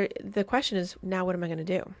the question is, now what am I going to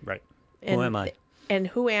do? Right. Who am I? And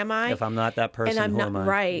who am I? If I'm not that person, and I'm who not am I?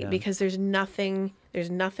 Right, because there's nothing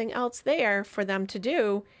else there for them to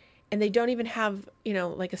do, and they don't even have,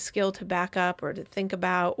 like a skill to back up or to think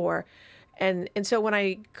about, and so when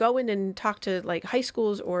I go in and talk to like high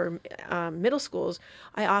schools or middle schools,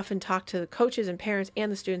 I often talk to the coaches and parents and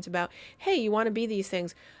the students about, hey, you want to be these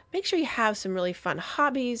things. Make sure you have some really fun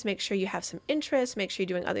hobbies. Make sure you have some interests. Make sure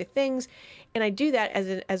you're doing other things, and I do that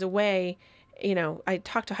as a way. I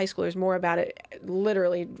talk to high schoolers more about it,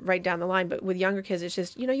 literally right down the line. But with younger kids, it's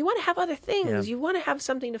just, you want to have other things. Yeah. You want to have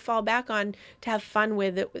something to fall back on, to have fun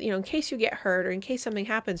with, in case you get hurt or in case something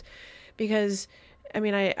happens. Because,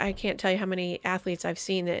 I can't tell you how many athletes I've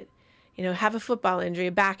seen that, have a football injury,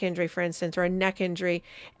 a back injury, for instance, or a neck injury.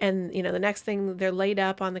 And, the next thing, they're laid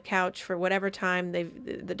up on the couch for whatever time.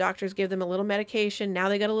 The doctors give them a little medication. Now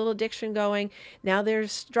they got a little addiction going. Now they're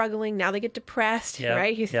struggling. Now they get depressed,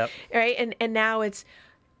 right? Right. And now it's,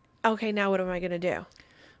 okay, now what am I going to do?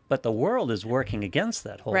 But the world is working against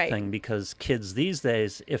that whole thing, because kids these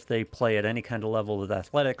days, if they play at any kind of level with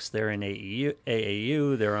athletics, they're in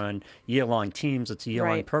AAU, they're on year-long teams, it's a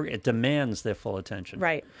year-long program. It demands their full attention.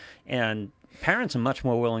 Right. And parents are much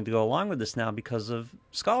more willing to go along with this now because of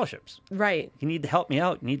scholarships. Right. You need to help me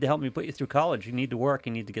out. You need to help me put you through college. You need to work.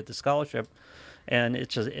 You need to get the scholarship. And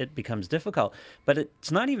it becomes difficult. But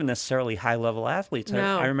it's not even necessarily high-level athletes.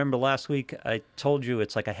 No. I remember last week I told you,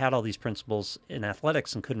 it's like I had all these principles in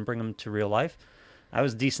athletics and couldn't bring them to real life. I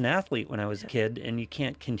was a decent athlete when I was a kid, and you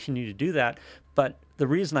can't continue to do that. But the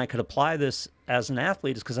reason I could apply this as an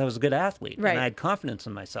athlete is because I was a good athlete, and I had confidence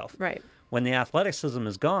in myself. Right. When the athleticism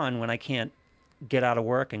is gone, when I can't get out of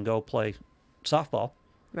work and go play softball,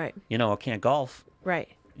 I can't golf. Right.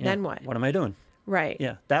 Then what? What am I doing? Right.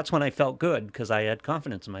 Yeah, that's when I felt good, because I had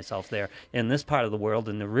confidence in myself there. In this part of the world,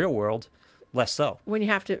 in the real world, less so. When you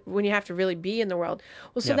have to really be in the world.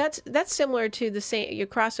 Well, so that's similar to the same. You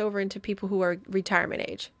cross over into people who are retirement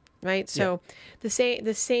age, right? So the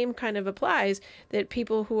same kind of applies, that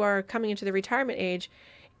people who are coming into the retirement age,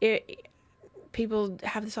 people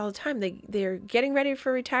have this all the time. They're getting ready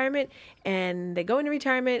for retirement, and they go into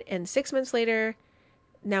retirement, and 6 months later,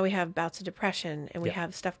 now we have bouts of depression, and we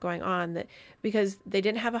have stuff going on that because they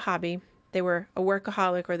didn't have a hobby. They were a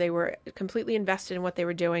workaholic, or they were completely invested in what they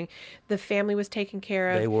were doing. The family was taken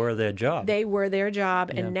care of. They were their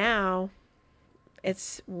job. And now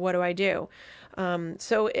it's, what do I do?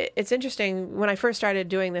 So it's interesting. When I first started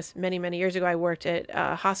doing this many, many years ago, I worked at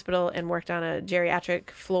a hospital and worked on a geriatric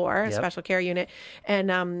floor, a special care unit, and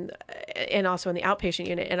also in the outpatient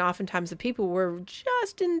unit. And oftentimes the people were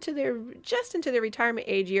just into their retirement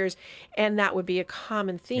age years, and that would be a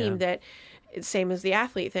common theme. That same as the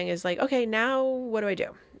athlete thing is like, okay, now what do I do?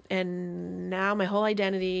 And now my whole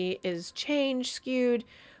identity is changed, skewed.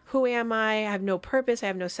 Who am I? I have no purpose. I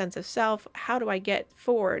have no sense of self. How do I get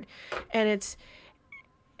forward? And it's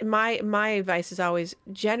my advice is always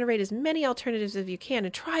generate as many alternatives as you can,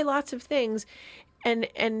 and try lots of things. And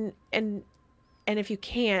if you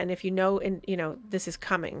can, if you know, and this is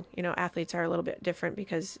coming. Athletes are a little bit different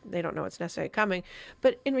because they don't know it's necessarily coming.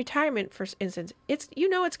 But in retirement, for instance, it's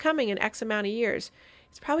coming in X amount of years.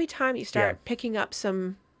 It's probably time you start picking up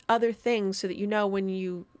some other things, so that when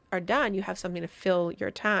you are done, you have something to fill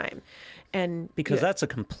your time. And because that's a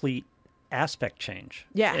complete aspect change.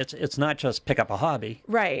 Yeah. It's not just pick up a hobby.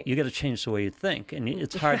 Right. You got to change the way you think. And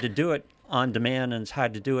it's hard to do it on demand, and it's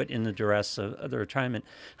hard to do it in the duress of the retirement.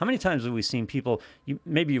 How many times have we seen people,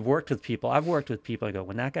 maybe you've worked with people, I've worked with people, I go,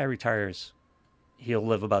 when that guy retires, he'll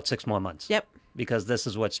live about 6 more months. Yep. Because this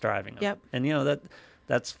is what's driving him. Yep. And,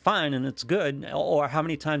 that's fine and it's good. Or how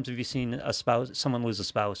many times have you seen someone lose a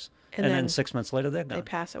spouse, and then 6 months later they're gone? They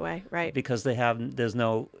pass away, right? Because there's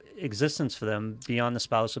no existence for them beyond the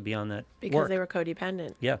spouse or beyond that because they were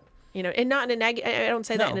codependent. Yeah. And not in a negative. I don't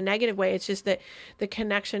say that in a negative way. It's just that the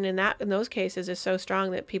connection in those cases is so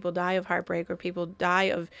strong that people die of heartbreak, or people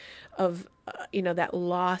die of that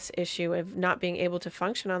loss issue of not being able to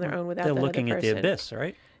function on their own without. They're looking at the abyss,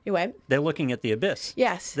 right? You what? They're looking at the abyss.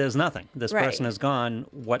 Yes. There's nothing. This person is gone.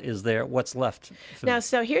 What is there? What's left? Now,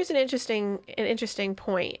 so here's an interesting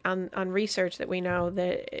point on research that we know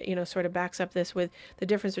that sort of backs up this with the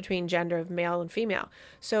difference between gender of male and female.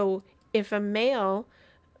 So if a male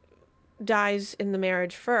dies in the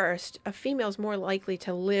marriage first, a female's more likely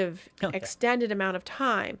to live extended amount of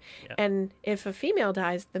time. Yeah. And if a female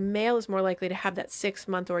dies, the male is more likely to have that 6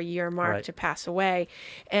 month or a year mark to pass away.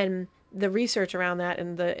 And the research around that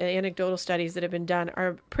and the anecdotal studies that have been done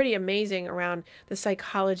are pretty amazing around the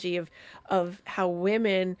psychology of how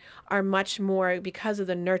women are much more, because of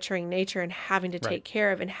the nurturing nature and having to take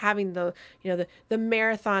care of and having the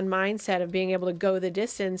marathon mindset of being able to go the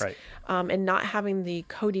distance, and not having the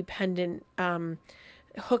codependent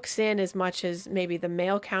hooks in as much as maybe the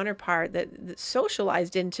male counterpart that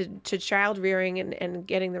socialized into child rearing and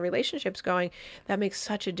getting the relationships going. That makes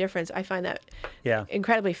such a difference. I find that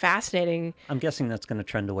incredibly fascinating. I'm guessing that's going to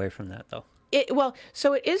trend away from that, though.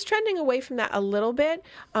 So it is trending away from that a little bit,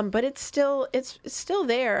 but it's still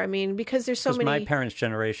there. I mean, because there's so many. My parents'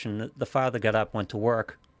 generation, the father got up, went to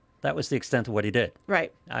work. That was the extent of what he did.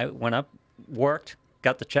 Right. I went up, worked,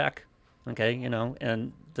 got the check,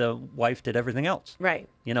 and the wife did everything else. Right.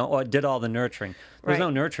 Or did all the nurturing. There's no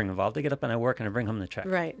nurturing involved. They get up and I work and I bring home the check.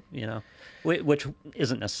 Right. Which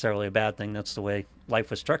isn't necessarily a bad thing. That's the way life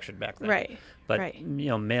was structured back then. Right. But,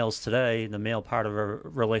 males today, the male part of a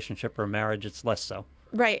relationship or a marriage, it's less so.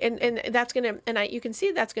 Right. And that's going to, you can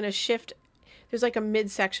see that's going to shift. There's like a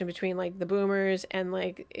midsection between like the boomers and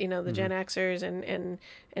like, the Gen Xers and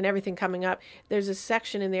everything coming up. There's a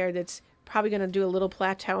section in there that's probably going to do a little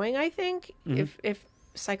plateauing, I think, if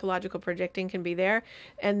psychological predicting can be there.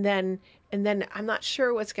 And then I'm not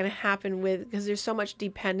sure what's going to happen because there's so much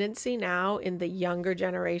dependency now in the younger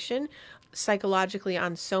generation psychologically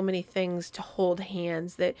on so many things to hold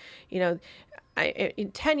hands that,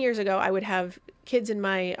 10 years ago, I would have kids in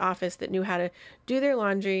my office that knew how to do their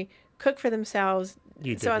laundry, cook for themselves,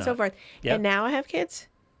 so on and so forth. Yep. And now I have kids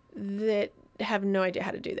that have no idea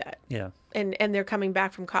how to do that. Yeah. And they're coming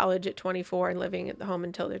back from college at 24 and living at the home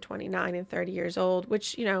until they're 29 and 30 years old,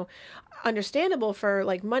 which, understandable for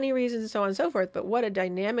like money reasons and so on and so forth. But what a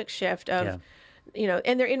dynamic shift of,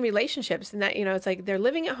 and they're in relationships, and that, it's like they're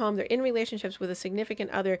living at home. They're in relationships with a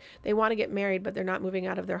significant other. They want to get married, but they're not moving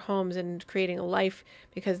out of their homes and creating a life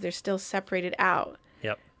because they're still separated out.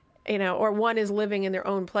 Yep. Or one is living in their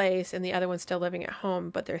own place and the other one's still living at home,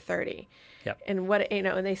 but they're 30. Yep. And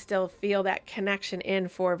and they still feel that connection in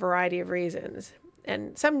for a variety of reasons.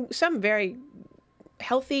 And some very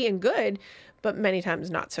healthy and good, but many times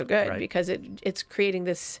not so good because it's creating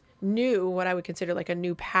this new, what I would consider like a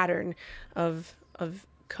new pattern of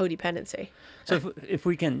codependency. So if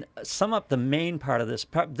we can sum up the main part of this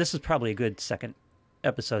is probably a good second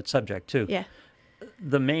episode subject too. Yeah.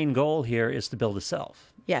 The main goal here is to build a self.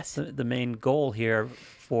 Yes. The main goal here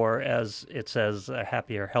for, as it says, a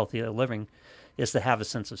happier, healthier living is to have a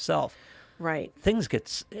sense of self. Right.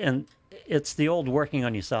 And it's the old working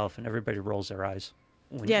on yourself, and everybody rolls their eyes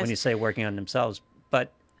when you say working on themselves.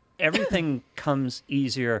 But everything comes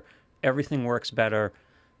easier. Everything works better.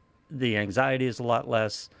 The anxiety is a lot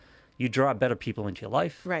less. You draw better people into your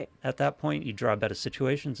life. Right. At that point, you draw better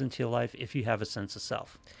situations into your life if you have a sense of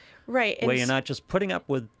self. Right. Where you're not just putting up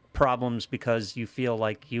with problems because you feel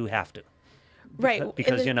like you have to. Right.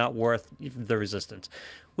 Because you're not worth the resistance.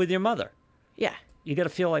 With your mother. Yeah. You got to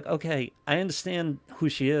feel like, okay, I understand who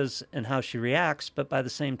she is and how she reacts, but by the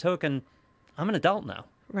same token, I'm an adult now.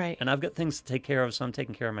 Right. And I've got things to take care of, so I'm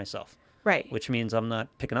taking care of myself. Right. Which means I'm not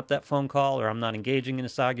picking up that phone call or I'm not engaging in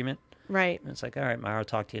this argument. Right. And it's like, all right, Mara, I'll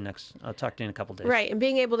talk to you in a couple of days. Right. And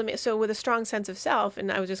being able to, so with a strong sense of self,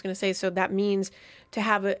 and I was just going to say, so that means to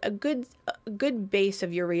have a good base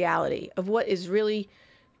of your reality, of what is really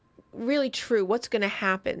really true. What's going to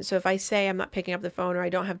happen? So if I say I'm not picking up the phone or I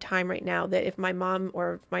don't have time right now, that if my mom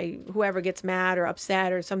or my whoever gets mad or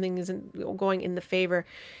upset or something isn't going in the favor,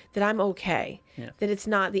 that I'm okay, that it's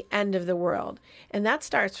not the end of the world. And that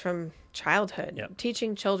starts from childhood,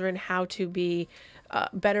 teaching children how to be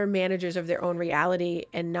better managers of their own reality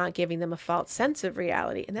and not giving them a false sense of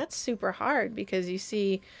reality. And that's super hard because you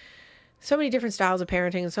see so many different styles of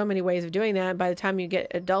parenting and so many ways of doing that. By the time you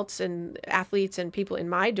get adults and athletes and people in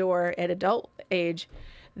my door at adult age,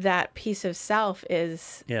 that piece of self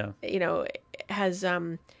is, has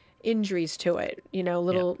injuries to it,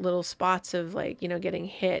 little spots of getting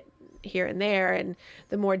hit here and there. And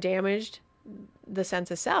the more damaged the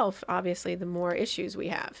sense of self, obviously, the more issues we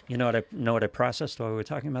have. You know what I processed while we were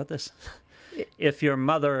talking about this? If your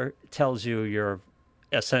mother tells you you're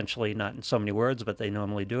essentially, not in so many words, but they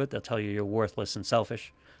normally do it, they'll tell you you're worthless and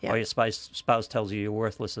selfish. Or your spouse tells you you're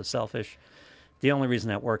worthless and selfish. The only reason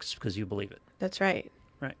that works is because you believe it. That's right.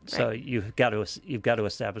 Right. So you've got to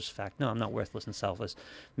establish the fact, no, I'm not worthless and selfish.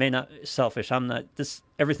 Selfish. I'm not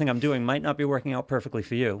everything I'm doing might not be working out perfectly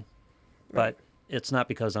for you, but it's not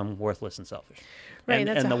because I'm worthless and selfish. Right.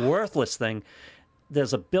 And the worthless thing,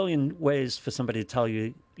 there's a billion ways for somebody to tell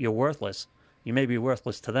you you're worthless. You may be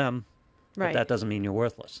worthless to them, but that doesn't mean you're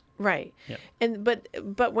worthless. Right. Yeah. And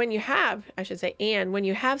but when you have, I should say, when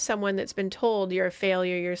you have someone that's been told you're a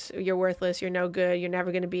failure, you're worthless, you're no good, you're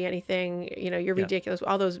never going to be anything, you're ridiculous,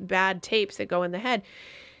 all those bad tapes that go in the head,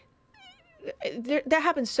 that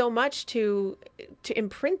happens so much to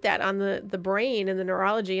imprint that on the brain and the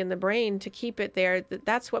neurology in the brain to keep it there.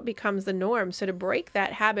 That's what becomes the norm. So to break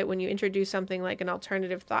that habit, when you introduce something like an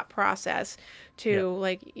alternative thought process to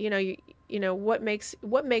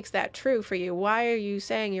what makes that true for you? Why are you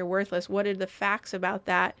saying you're worthless? What are the facts about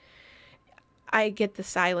that? I get the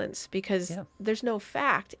silence because there's no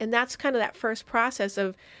fact. And that's kind of that first process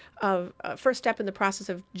first step in the process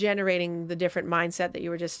of generating the different mindset that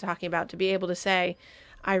you were just talking about, to be able to say,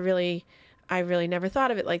 I really never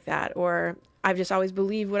thought of it like that. Or I've just always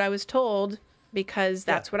believed what I was told because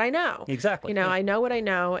that's what I know. Exactly. I know what I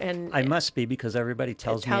know, and I must be because everybody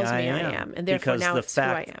tells me I am. And therefore now it's who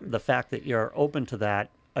I am. The fact that you're open to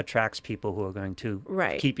that attracts people who are going to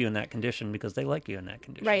keep you in that condition because they like you in that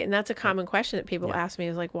condition. Right, and that's a common question that people ask me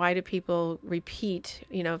is like, why do people repeat,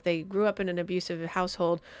 if they grew up in an abusive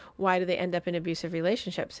household, why do they end up in abusive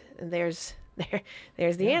relationships? And there's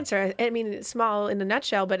the answer. I mean, it's small in a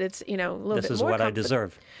nutshell, but it's, a little bit more. This is what I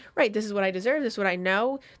deserve. Right, this is what I deserve, this is what I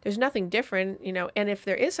know. There's nothing different, and if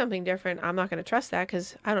there is something different, I'm not going to trust that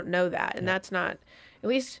because I don't know that, and that's not, at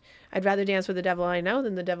least I'd rather dance with the devil I know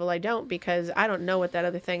than the devil I don't, because I don't know what that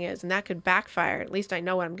other thing is, and that could backfire. At least I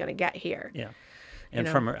know what I'm going to get here. Yeah. And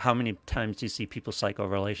from how many times do you see people psycho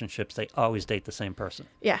relationships? They always date the same person.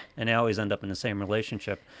 Yeah. And they always end up in the same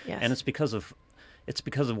relationship. Yes. And it's because of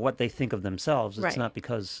what they think of themselves. It's not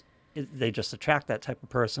because they just attract that type of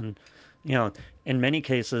person. In many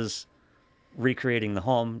cases, recreating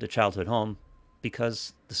the childhood home,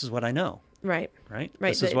 because this is what I know. Right. Right.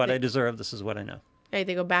 This is what I deserve. This is what I know. Right,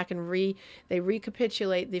 they go back and they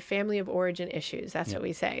recapitulate the family of origin issues. That's what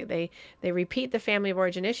we say. They repeat the family of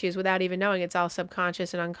origin issues without even knowing. It's all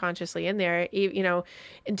subconscious and unconsciously in there,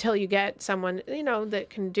 until you get someone, that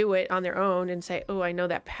can do it on their own and say, oh, I know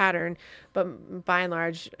that pattern. But by and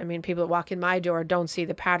large, I mean, people that walk in my door don't see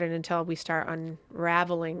the pattern until we start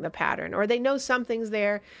unraveling the pattern. Or they know something's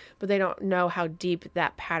there, but they don't know how deep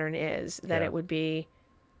that pattern is, that it would be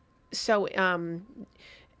so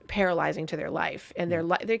paralyzing to their life, and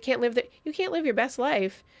they can't live you can't live your best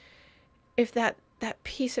life if that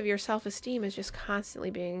piece of your self-esteem is just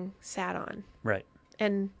constantly being sat on. Right.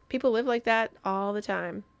 And people live like that all the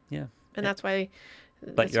time. Yeah. And that's why.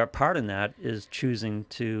 But your part in that is choosing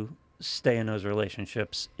to stay in those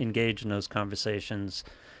relationships, engage in those conversations,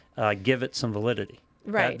 give it some validity.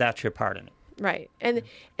 Right. That's your part in it. Right. And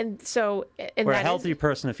so we're a healthy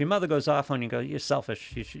person. If your mother goes off on you, go, you're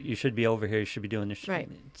selfish. You should be over here. You should be doing this. Right.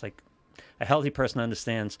 It's like a healthy person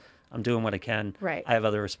understands, I'm doing what I can. Right. I have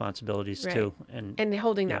other responsibilities too. And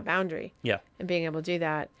holding that boundary. Yeah. And being able to do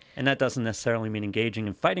that. And that doesn't necessarily mean engaging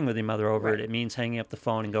and fighting with your mother over it. It means hanging up the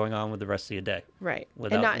phone and going on with the rest of your day. Right.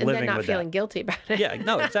 Without and then not feeling guilty about it. Yeah.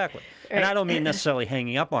 No, exactly. And I don't mean necessarily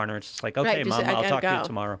hanging up on her. It's just like, okay, Mom, I'll talk to you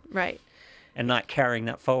tomorrow. Right. And not carrying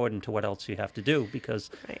that forward into what else you have to do,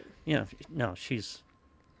 because, she's,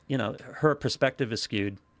 her perspective is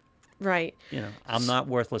skewed. Right. I'm not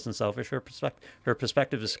worthless and selfish. Her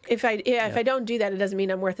perspective is. If I don't do that, it doesn't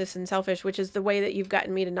mean I'm worthless and selfish, which is the way that you've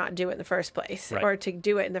gotten me to not do it in the first place, or to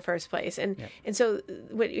do it in the first place. And so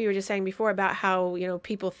what you were just saying before about how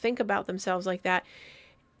people think about themselves like that.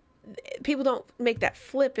 people don't make that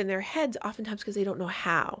flip in their heads oftentimes because they don't know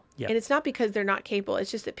how. Yep. And it's not because they're not capable.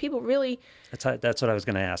 It's just that people really... That's what I was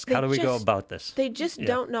going to ask. How do we go about this? They just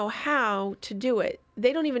don't know how to do it.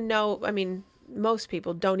 They don't even know, I mean, most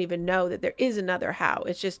people don't even know that there is another how.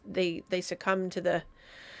 It's just they succumb to the,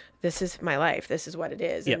 this is my life, this is what it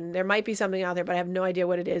is. Yep. And there might be something out there, but I have no idea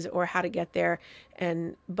what it is or how to get there.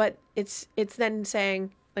 But it's then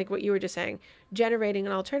saying, like what you were just saying, generating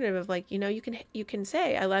an alternative of like, you can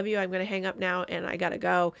say, I love you, I'm going to hang up now and I got to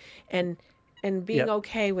go. And being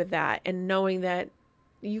okay with that and knowing that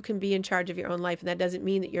you can be in charge of your own life. And that doesn't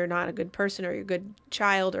mean that you're not a good person or you're a good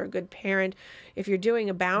child or a good parent if you're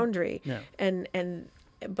doing a boundary. Yeah.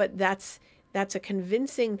 But that's a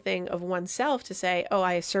convincing thing of oneself to say, oh,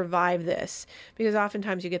 I survived this. Because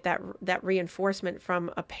oftentimes you get that reinforcement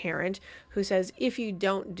from a parent who says, if you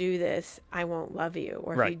don't do this, I won't love you.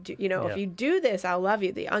 Or if you do, if you do this, I'll love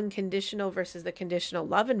you. The unconditional versus the conditional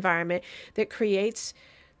love environment that creates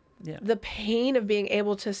the pain of being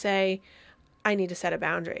able to say, I need to set a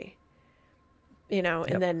boundary.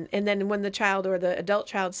 And then when the child or the adult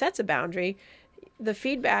child sets a boundary, the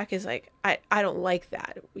feedback is like, I don't like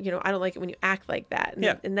that. I don't like it when you act like that.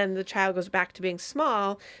 And then the child goes back to being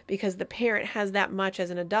small because the parent has that much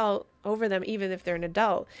as an adult over them, even if they're an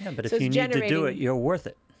adult. Yeah, but if you need to do it, you're worth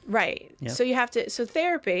it. Right. Yeah. So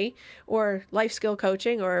therapy or life skill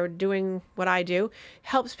coaching or doing what I do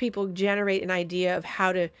helps people generate an idea of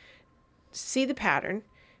how to see the pattern,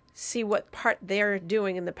 see what part they're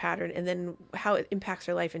doing in the pattern, and then how it impacts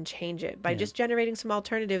their life and change it by just generating some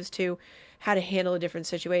alternatives to how to handle a different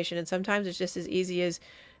situation. And sometimes it's just as easy as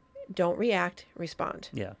don't react, respond.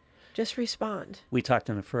 Yeah. Just respond. We talked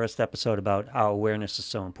in the first episode about how awareness is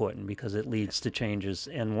so important because it leads to changes.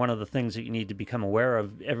 And one of the things that you need to become aware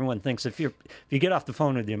of, everyone thinks if you get off the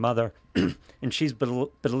phone with your mother and she's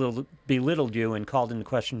belittled you and called into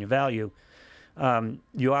question your value,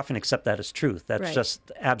 you often accept that as truth. That's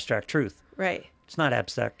just abstract truth. Right. It's not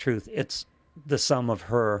abstract truth. It's the sum of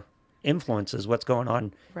her influences, what's going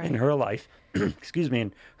on in her life, excuse me,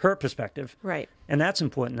 in her perspective. Right. And that's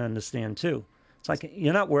important to understand too. It's like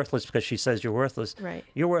you're not worthless because she says you're worthless. Right.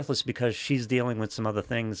 You're worthless because she's dealing with some other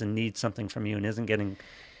things and needs something from you and isn't getting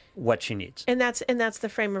what she needs. And that's the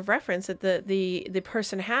frame of reference that the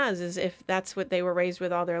person has, is if that's what they were raised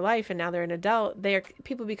with all their life and now they're an adult,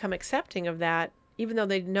 people become accepting of that, even though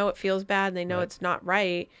they know it feels bad and they know it's not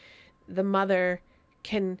right. The mother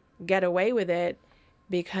can get away with it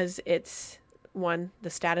because it's the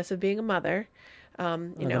status of being a mother.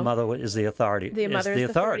 The mother is the authority. The mother is the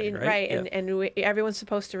authority, right? Yeah. And everyone's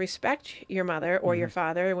supposed to respect your mother or your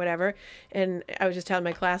father or whatever. And I was just telling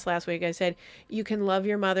my class last week, I said, you can love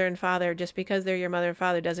your mother and father just because they're your mother and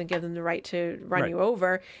father doesn't give them the right to run you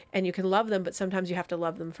over. And you can love them, but sometimes you have to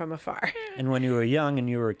love them from afar. And when you were young and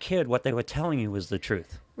you were a kid, what they were telling you was the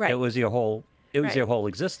truth. Right. It was your whole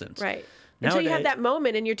existence. Right. Until you have that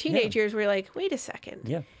moment in your teenage years where you're like, wait a second.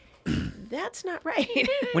 Yeah. That's not right.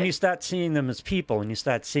 When you start seeing them as people and you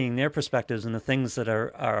start seeing their perspectives and the things that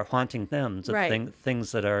are haunting them,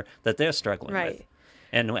 things that they're struggling with.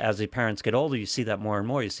 And as the parents get older, you see that more and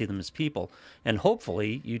more. You see them as people. And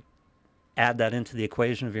hopefully you add that into the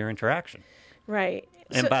equation of your interaction. Right.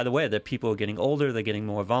 And by the way, the people are getting older, they're getting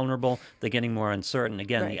more vulnerable, they're getting more uncertain.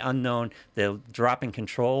 Again, the unknown, they're dropping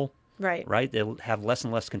control. Right. They'll have less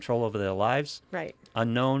and less control over their lives. Right.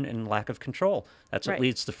 Unknown and lack of control. That's what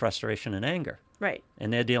leads to frustration and anger. Right.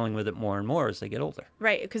 And they're dealing with it more and more as they get older.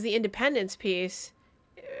 Right. Because the independence piece,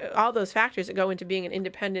 all those factors that go into being an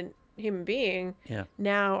independent human being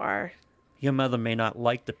now are... Your mother may not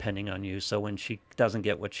like depending on you, so when she doesn't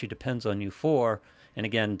get what she depends on you for, and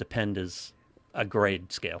again, depend is a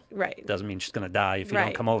grade scale. Right. Doesn't mean she's going to die if you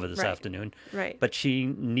don't come over this afternoon. Right. But she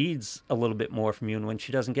needs a little bit more from you, and when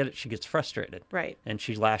she doesn't get it, she gets frustrated. Right. And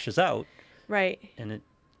she lashes out. Right. And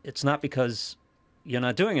it's not because you're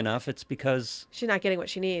not doing enough, it's because... she's not getting what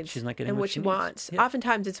she needs. She's not getting what she wants. Yeah.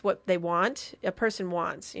 Oftentimes it's what they want, a person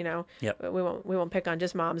wants, Yep. We won't pick on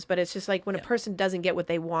just moms, but it's just like when a person doesn't get what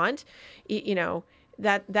they want,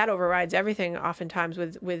 that overrides everything oftentimes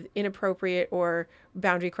with inappropriate or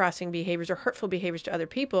boundary crossing behaviors or hurtful behaviors to other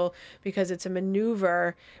people, because it's a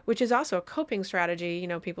maneuver, which is also a coping strategy.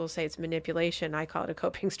 People say it's manipulation. I call it a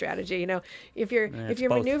coping strategy. If you're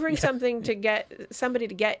maneuvering something to get somebody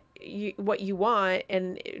to get what you want,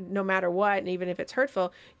 and no matter what, and even if it's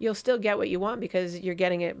hurtful, you'll still get what you want because you're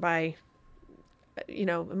getting it by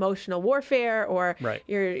emotional warfare, or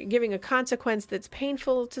you're giving a consequence that's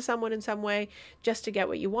painful to someone in some way just to get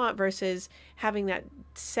what you want, versus having that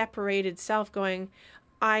separated self going,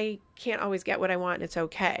 I can't always get what I want and it's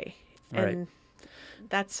okay.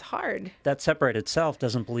 that's hard. That separated self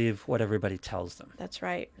doesn't believe what everybody tells them. That's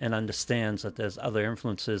right. And understands that there's other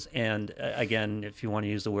influences. And again, if you want to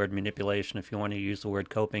use the word manipulation, if you want to use the word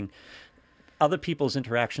coping, other people's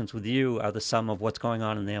interactions with you are the sum of what's going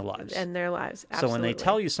on in their lives. And their lives, absolutely. So when they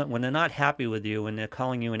tell you something, when they're not happy with you, when they're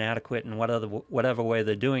calling you inadequate in whatever way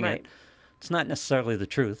they're doing it, it's not necessarily the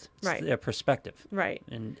truth. It's their perspective. Right.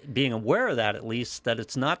 And being aware of that, at least, that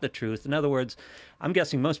it's not the truth. In other words, I'm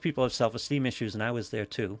guessing most people have self-esteem issues, and I was there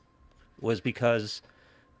too, was because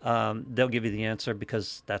they'll give you the answer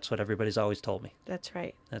because that's what everybody's always told me. That's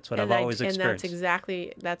right. That's what I've always experienced.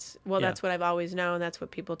 And that's what I've always known. That's what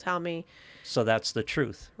people tell me. So that's the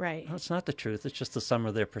truth. Right. No, it's not the truth. It's just the sum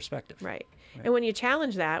of their perspective. Right. And when you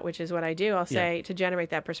challenge that, which is what I do, I'll say, to generate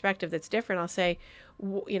that perspective that's different, I'll say,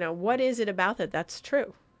 what is it about that's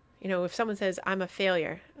true? If someone says, I'm a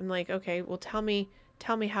failure, I'm like, okay, well, tell me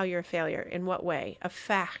how you're a failure. In what way? A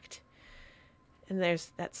fact. And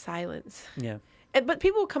there's that silence. Yeah. But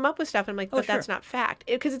people will come up with stuff, and I'm like, but that's not fact.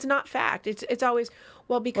 Because it's not fact. It's always,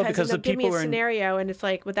 because they'll give me a scenario, and it's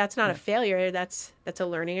like, but that's not a failure. That's a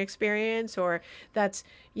learning experience, or it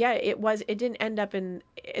didn't end up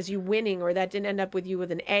as you winning, or that didn't end up with you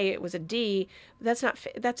with an A, it was a D. That's not,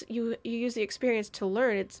 you use the experience to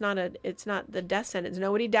learn. It's not the death sentence.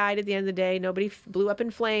 Nobody died at the end of the day. Nobody blew up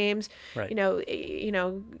in flames. Right.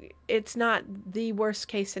 It's not the worst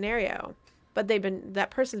case scenario. But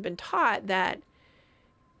that person's been taught that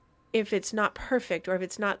if it's not perfect, or if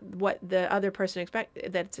it's not what the other person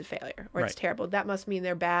expected, that it's a failure, or it's terrible. That must mean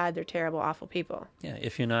they're bad, they're terrible, awful people. Yeah,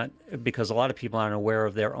 if you're not, because a lot of people aren't aware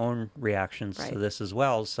of their own reactions to this as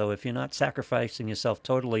well. So if you're not sacrificing yourself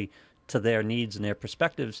totally to their needs and their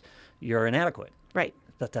perspectives, you're inadequate. Right.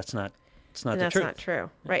 But that's not the truth. That's not true.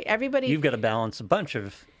 Right. Everybody. You've got to balance a bunch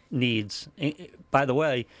of needs, by the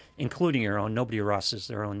way, including your own. Nobody rosses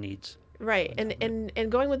their own needs. Right. And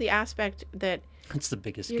going with the aspect that it's the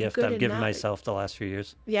biggest gift I've given myself the last few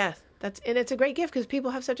years. Yeah, and it's a great gift because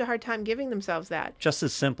people have such a hard time giving themselves that. Just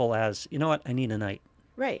as simple as, you know what, I need a night.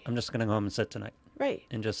 Right. I'm just going to go home and sit tonight. Right.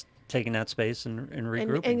 And just taking that space and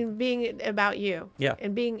regrouping. And being about you. Yeah.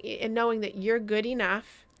 And knowing that you're good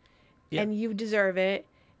enough, and you deserve it,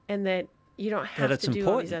 and that you don't have to do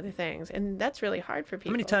all these other things. And that's really hard for people.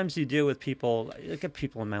 How many times do you deal with people, I get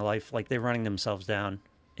people in my life, like they're running themselves down,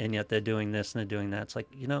 and yet they're doing this and they're doing that. It's like,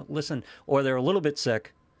 listen, or they're a little bit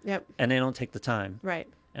sick, and they don't take the time. Right.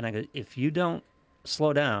 And I go, if you don't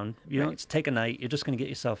slow down, you don't take a night, you're just going to get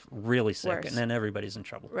yourself really sick, worse. And then everybody's in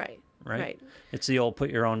trouble. Right. It's the old put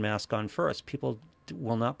your own mask on first. People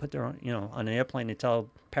will not put their own, on an airplane, they tell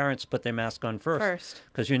parents put their mask on first.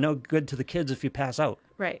 Because you're no good to the kids if you pass out.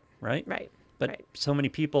 Right. But so many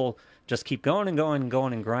people just keep going and going and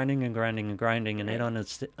going and grinding and grinding and grinding, and they don't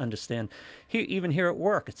understand. Even here at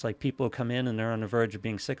work, it's like people who come in and they're on the verge of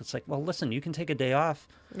being sick. It's like, well, listen, you can take a day off.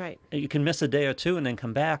 Right. You can miss a day or two and then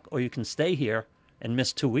come back, or you can stay here and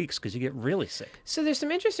miss 2 weeks because you get really sick. So there's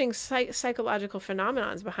some interesting psychological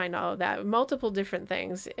phenomenons behind all of that, multiple different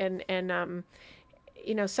things. And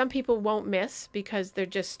some people won't miss because they're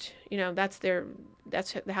just,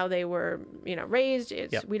 that's how they were, raised.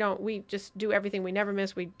 We just do everything. We never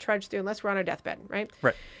miss. We trudge through unless we're on our deathbed, right?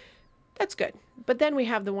 Right. That's good. But then we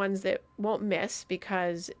have the ones that won't miss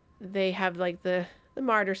because they have like the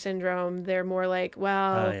martyr syndrome. They're more like,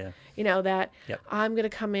 I'm going to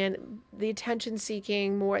come in, the attention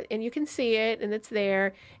seeking more, and you can see it and it's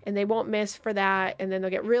there, and they won't miss for that. And then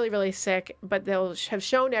they'll get really, really sick, but they'll have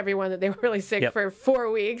shown everyone that they were really sick for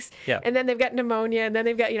 4 weeks. And then they've got pneumonia, and then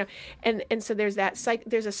they've got, and so there's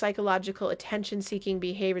there's a psychological attention seeking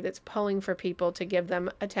behavior that's pulling for people to give them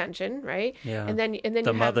attention. Right. Yeah. And then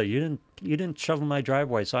the mother, you didn't shovel my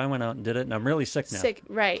driveway, so I went out and did it, and I'm really sick now.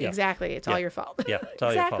 Right. Exactly. It's all your fault. Yeah. It's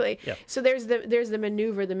all your fault. Yeah. So there's the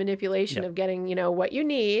maneuver, the manipulation of getting, what you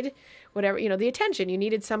need, whatever, the attention. You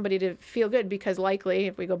needed somebody to feel good because likely,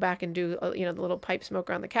 if we go back and do, the little pipe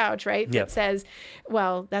smoker on the couch, right? That says,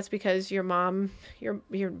 well, that's because your mom,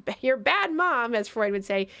 your bad mom, as Freud would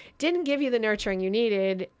say, didn't give you the nurturing you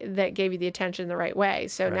needed that gave you the attention the right way.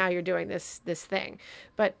 So now you're doing this thing.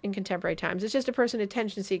 But in contemporary times, it's just a person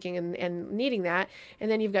attention seeking and needing that.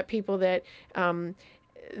 And then you've got people that,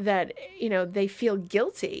 they feel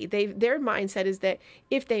guilty. Their mindset is that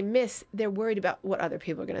if they miss, they're worried about what other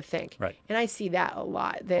people are going to think. Right. And I see that a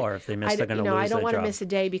lot. Or if they miss, they're going to lose I don't their want to job. miss a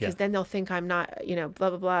day because then they'll think I'm not,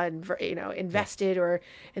 blah, blah, blah, and, invested,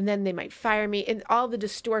 and then they might fire me. And all the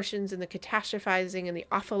distortions and the catastrophizing and the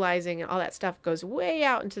awfulizing and all that stuff goes way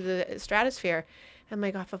out into the stratosphere. I'm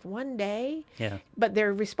like, off of one day. Yeah. But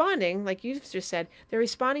they're responding, like you just said, they're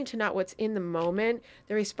responding to not what's in the moment.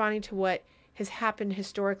 They're responding to what has happened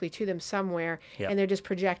historically to them somewhere, Yep. and they're just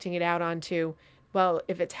projecting it out onto, well,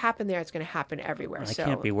 if it's happened there, it's going to happen everywhere. I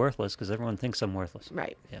can't be worthless because everyone thinks I'm worthless.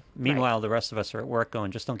 Right. Yeah. Meanwhile, the rest of us are at work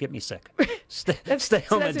going, just don't get me sick. Stay So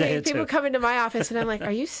home a day or two. People come into my office and I'm like,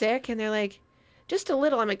 are you sick? And they're like, just a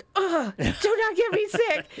little. I'm like, ugh, do not get me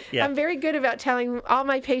sick. Yeah. I'm very good about telling all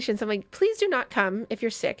my patients, I'm like, please do not come if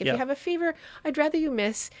you're sick. If you have a fever, I'd rather you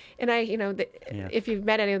miss. And if you've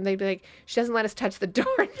met anyone, they'd be like, she doesn't let us touch the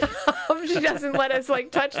doorknob. She doesn't let us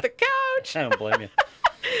touch the couch. I don't blame you.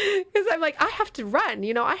 Because I'm like, I have to run,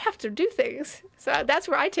 I have to do things. So that's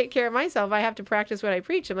where I take care of myself. I have to practice what I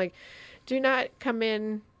preach. I'm like, do not come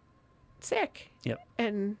in sick. Yep.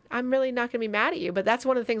 And I'm really not going to be mad at you. But that's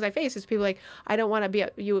one of the things I face is people like, I don't want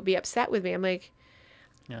you would be upset with me. I'm like,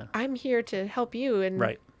 I'm here to help you. And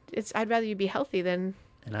I'd rather you be healthy than.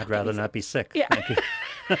 And I'd rather not be sick. Yeah.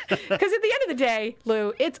 Because at the end of the day,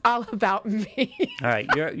 Lou, it's all about me. All right.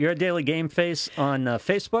 You're a Daily Gameface on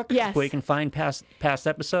Facebook. Yes. Where you can find past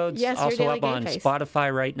episodes. Yes, also Daily up on Gameface.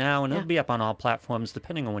 Spotify right now. And it'll be up on all platforms,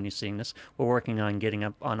 depending on when you're seeing this. We're working on getting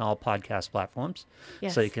up on all podcast platforms.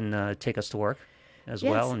 Yes. So you can take us to work as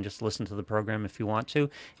well and just listen to the program if you want to.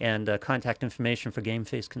 And contact information for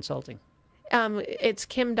Gameface Consulting. It's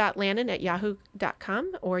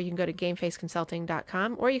kim.lannon@yahoo.com, or you can go to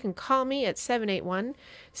gamefaceconsulting.com, or you can call me at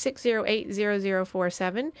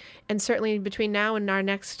 781-608-0047. And certainly between now and our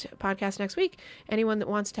next podcast next week, anyone that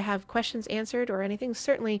wants to have questions answered or anything,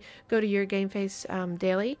 certainly go to your Gameface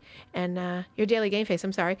Daily and your Daily Gameface,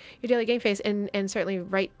 your Daily Gameface, and certainly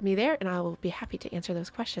write me there, and I will be happy to answer those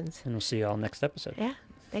questions. And we'll see you all next episode. Yeah,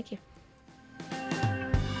 thank you.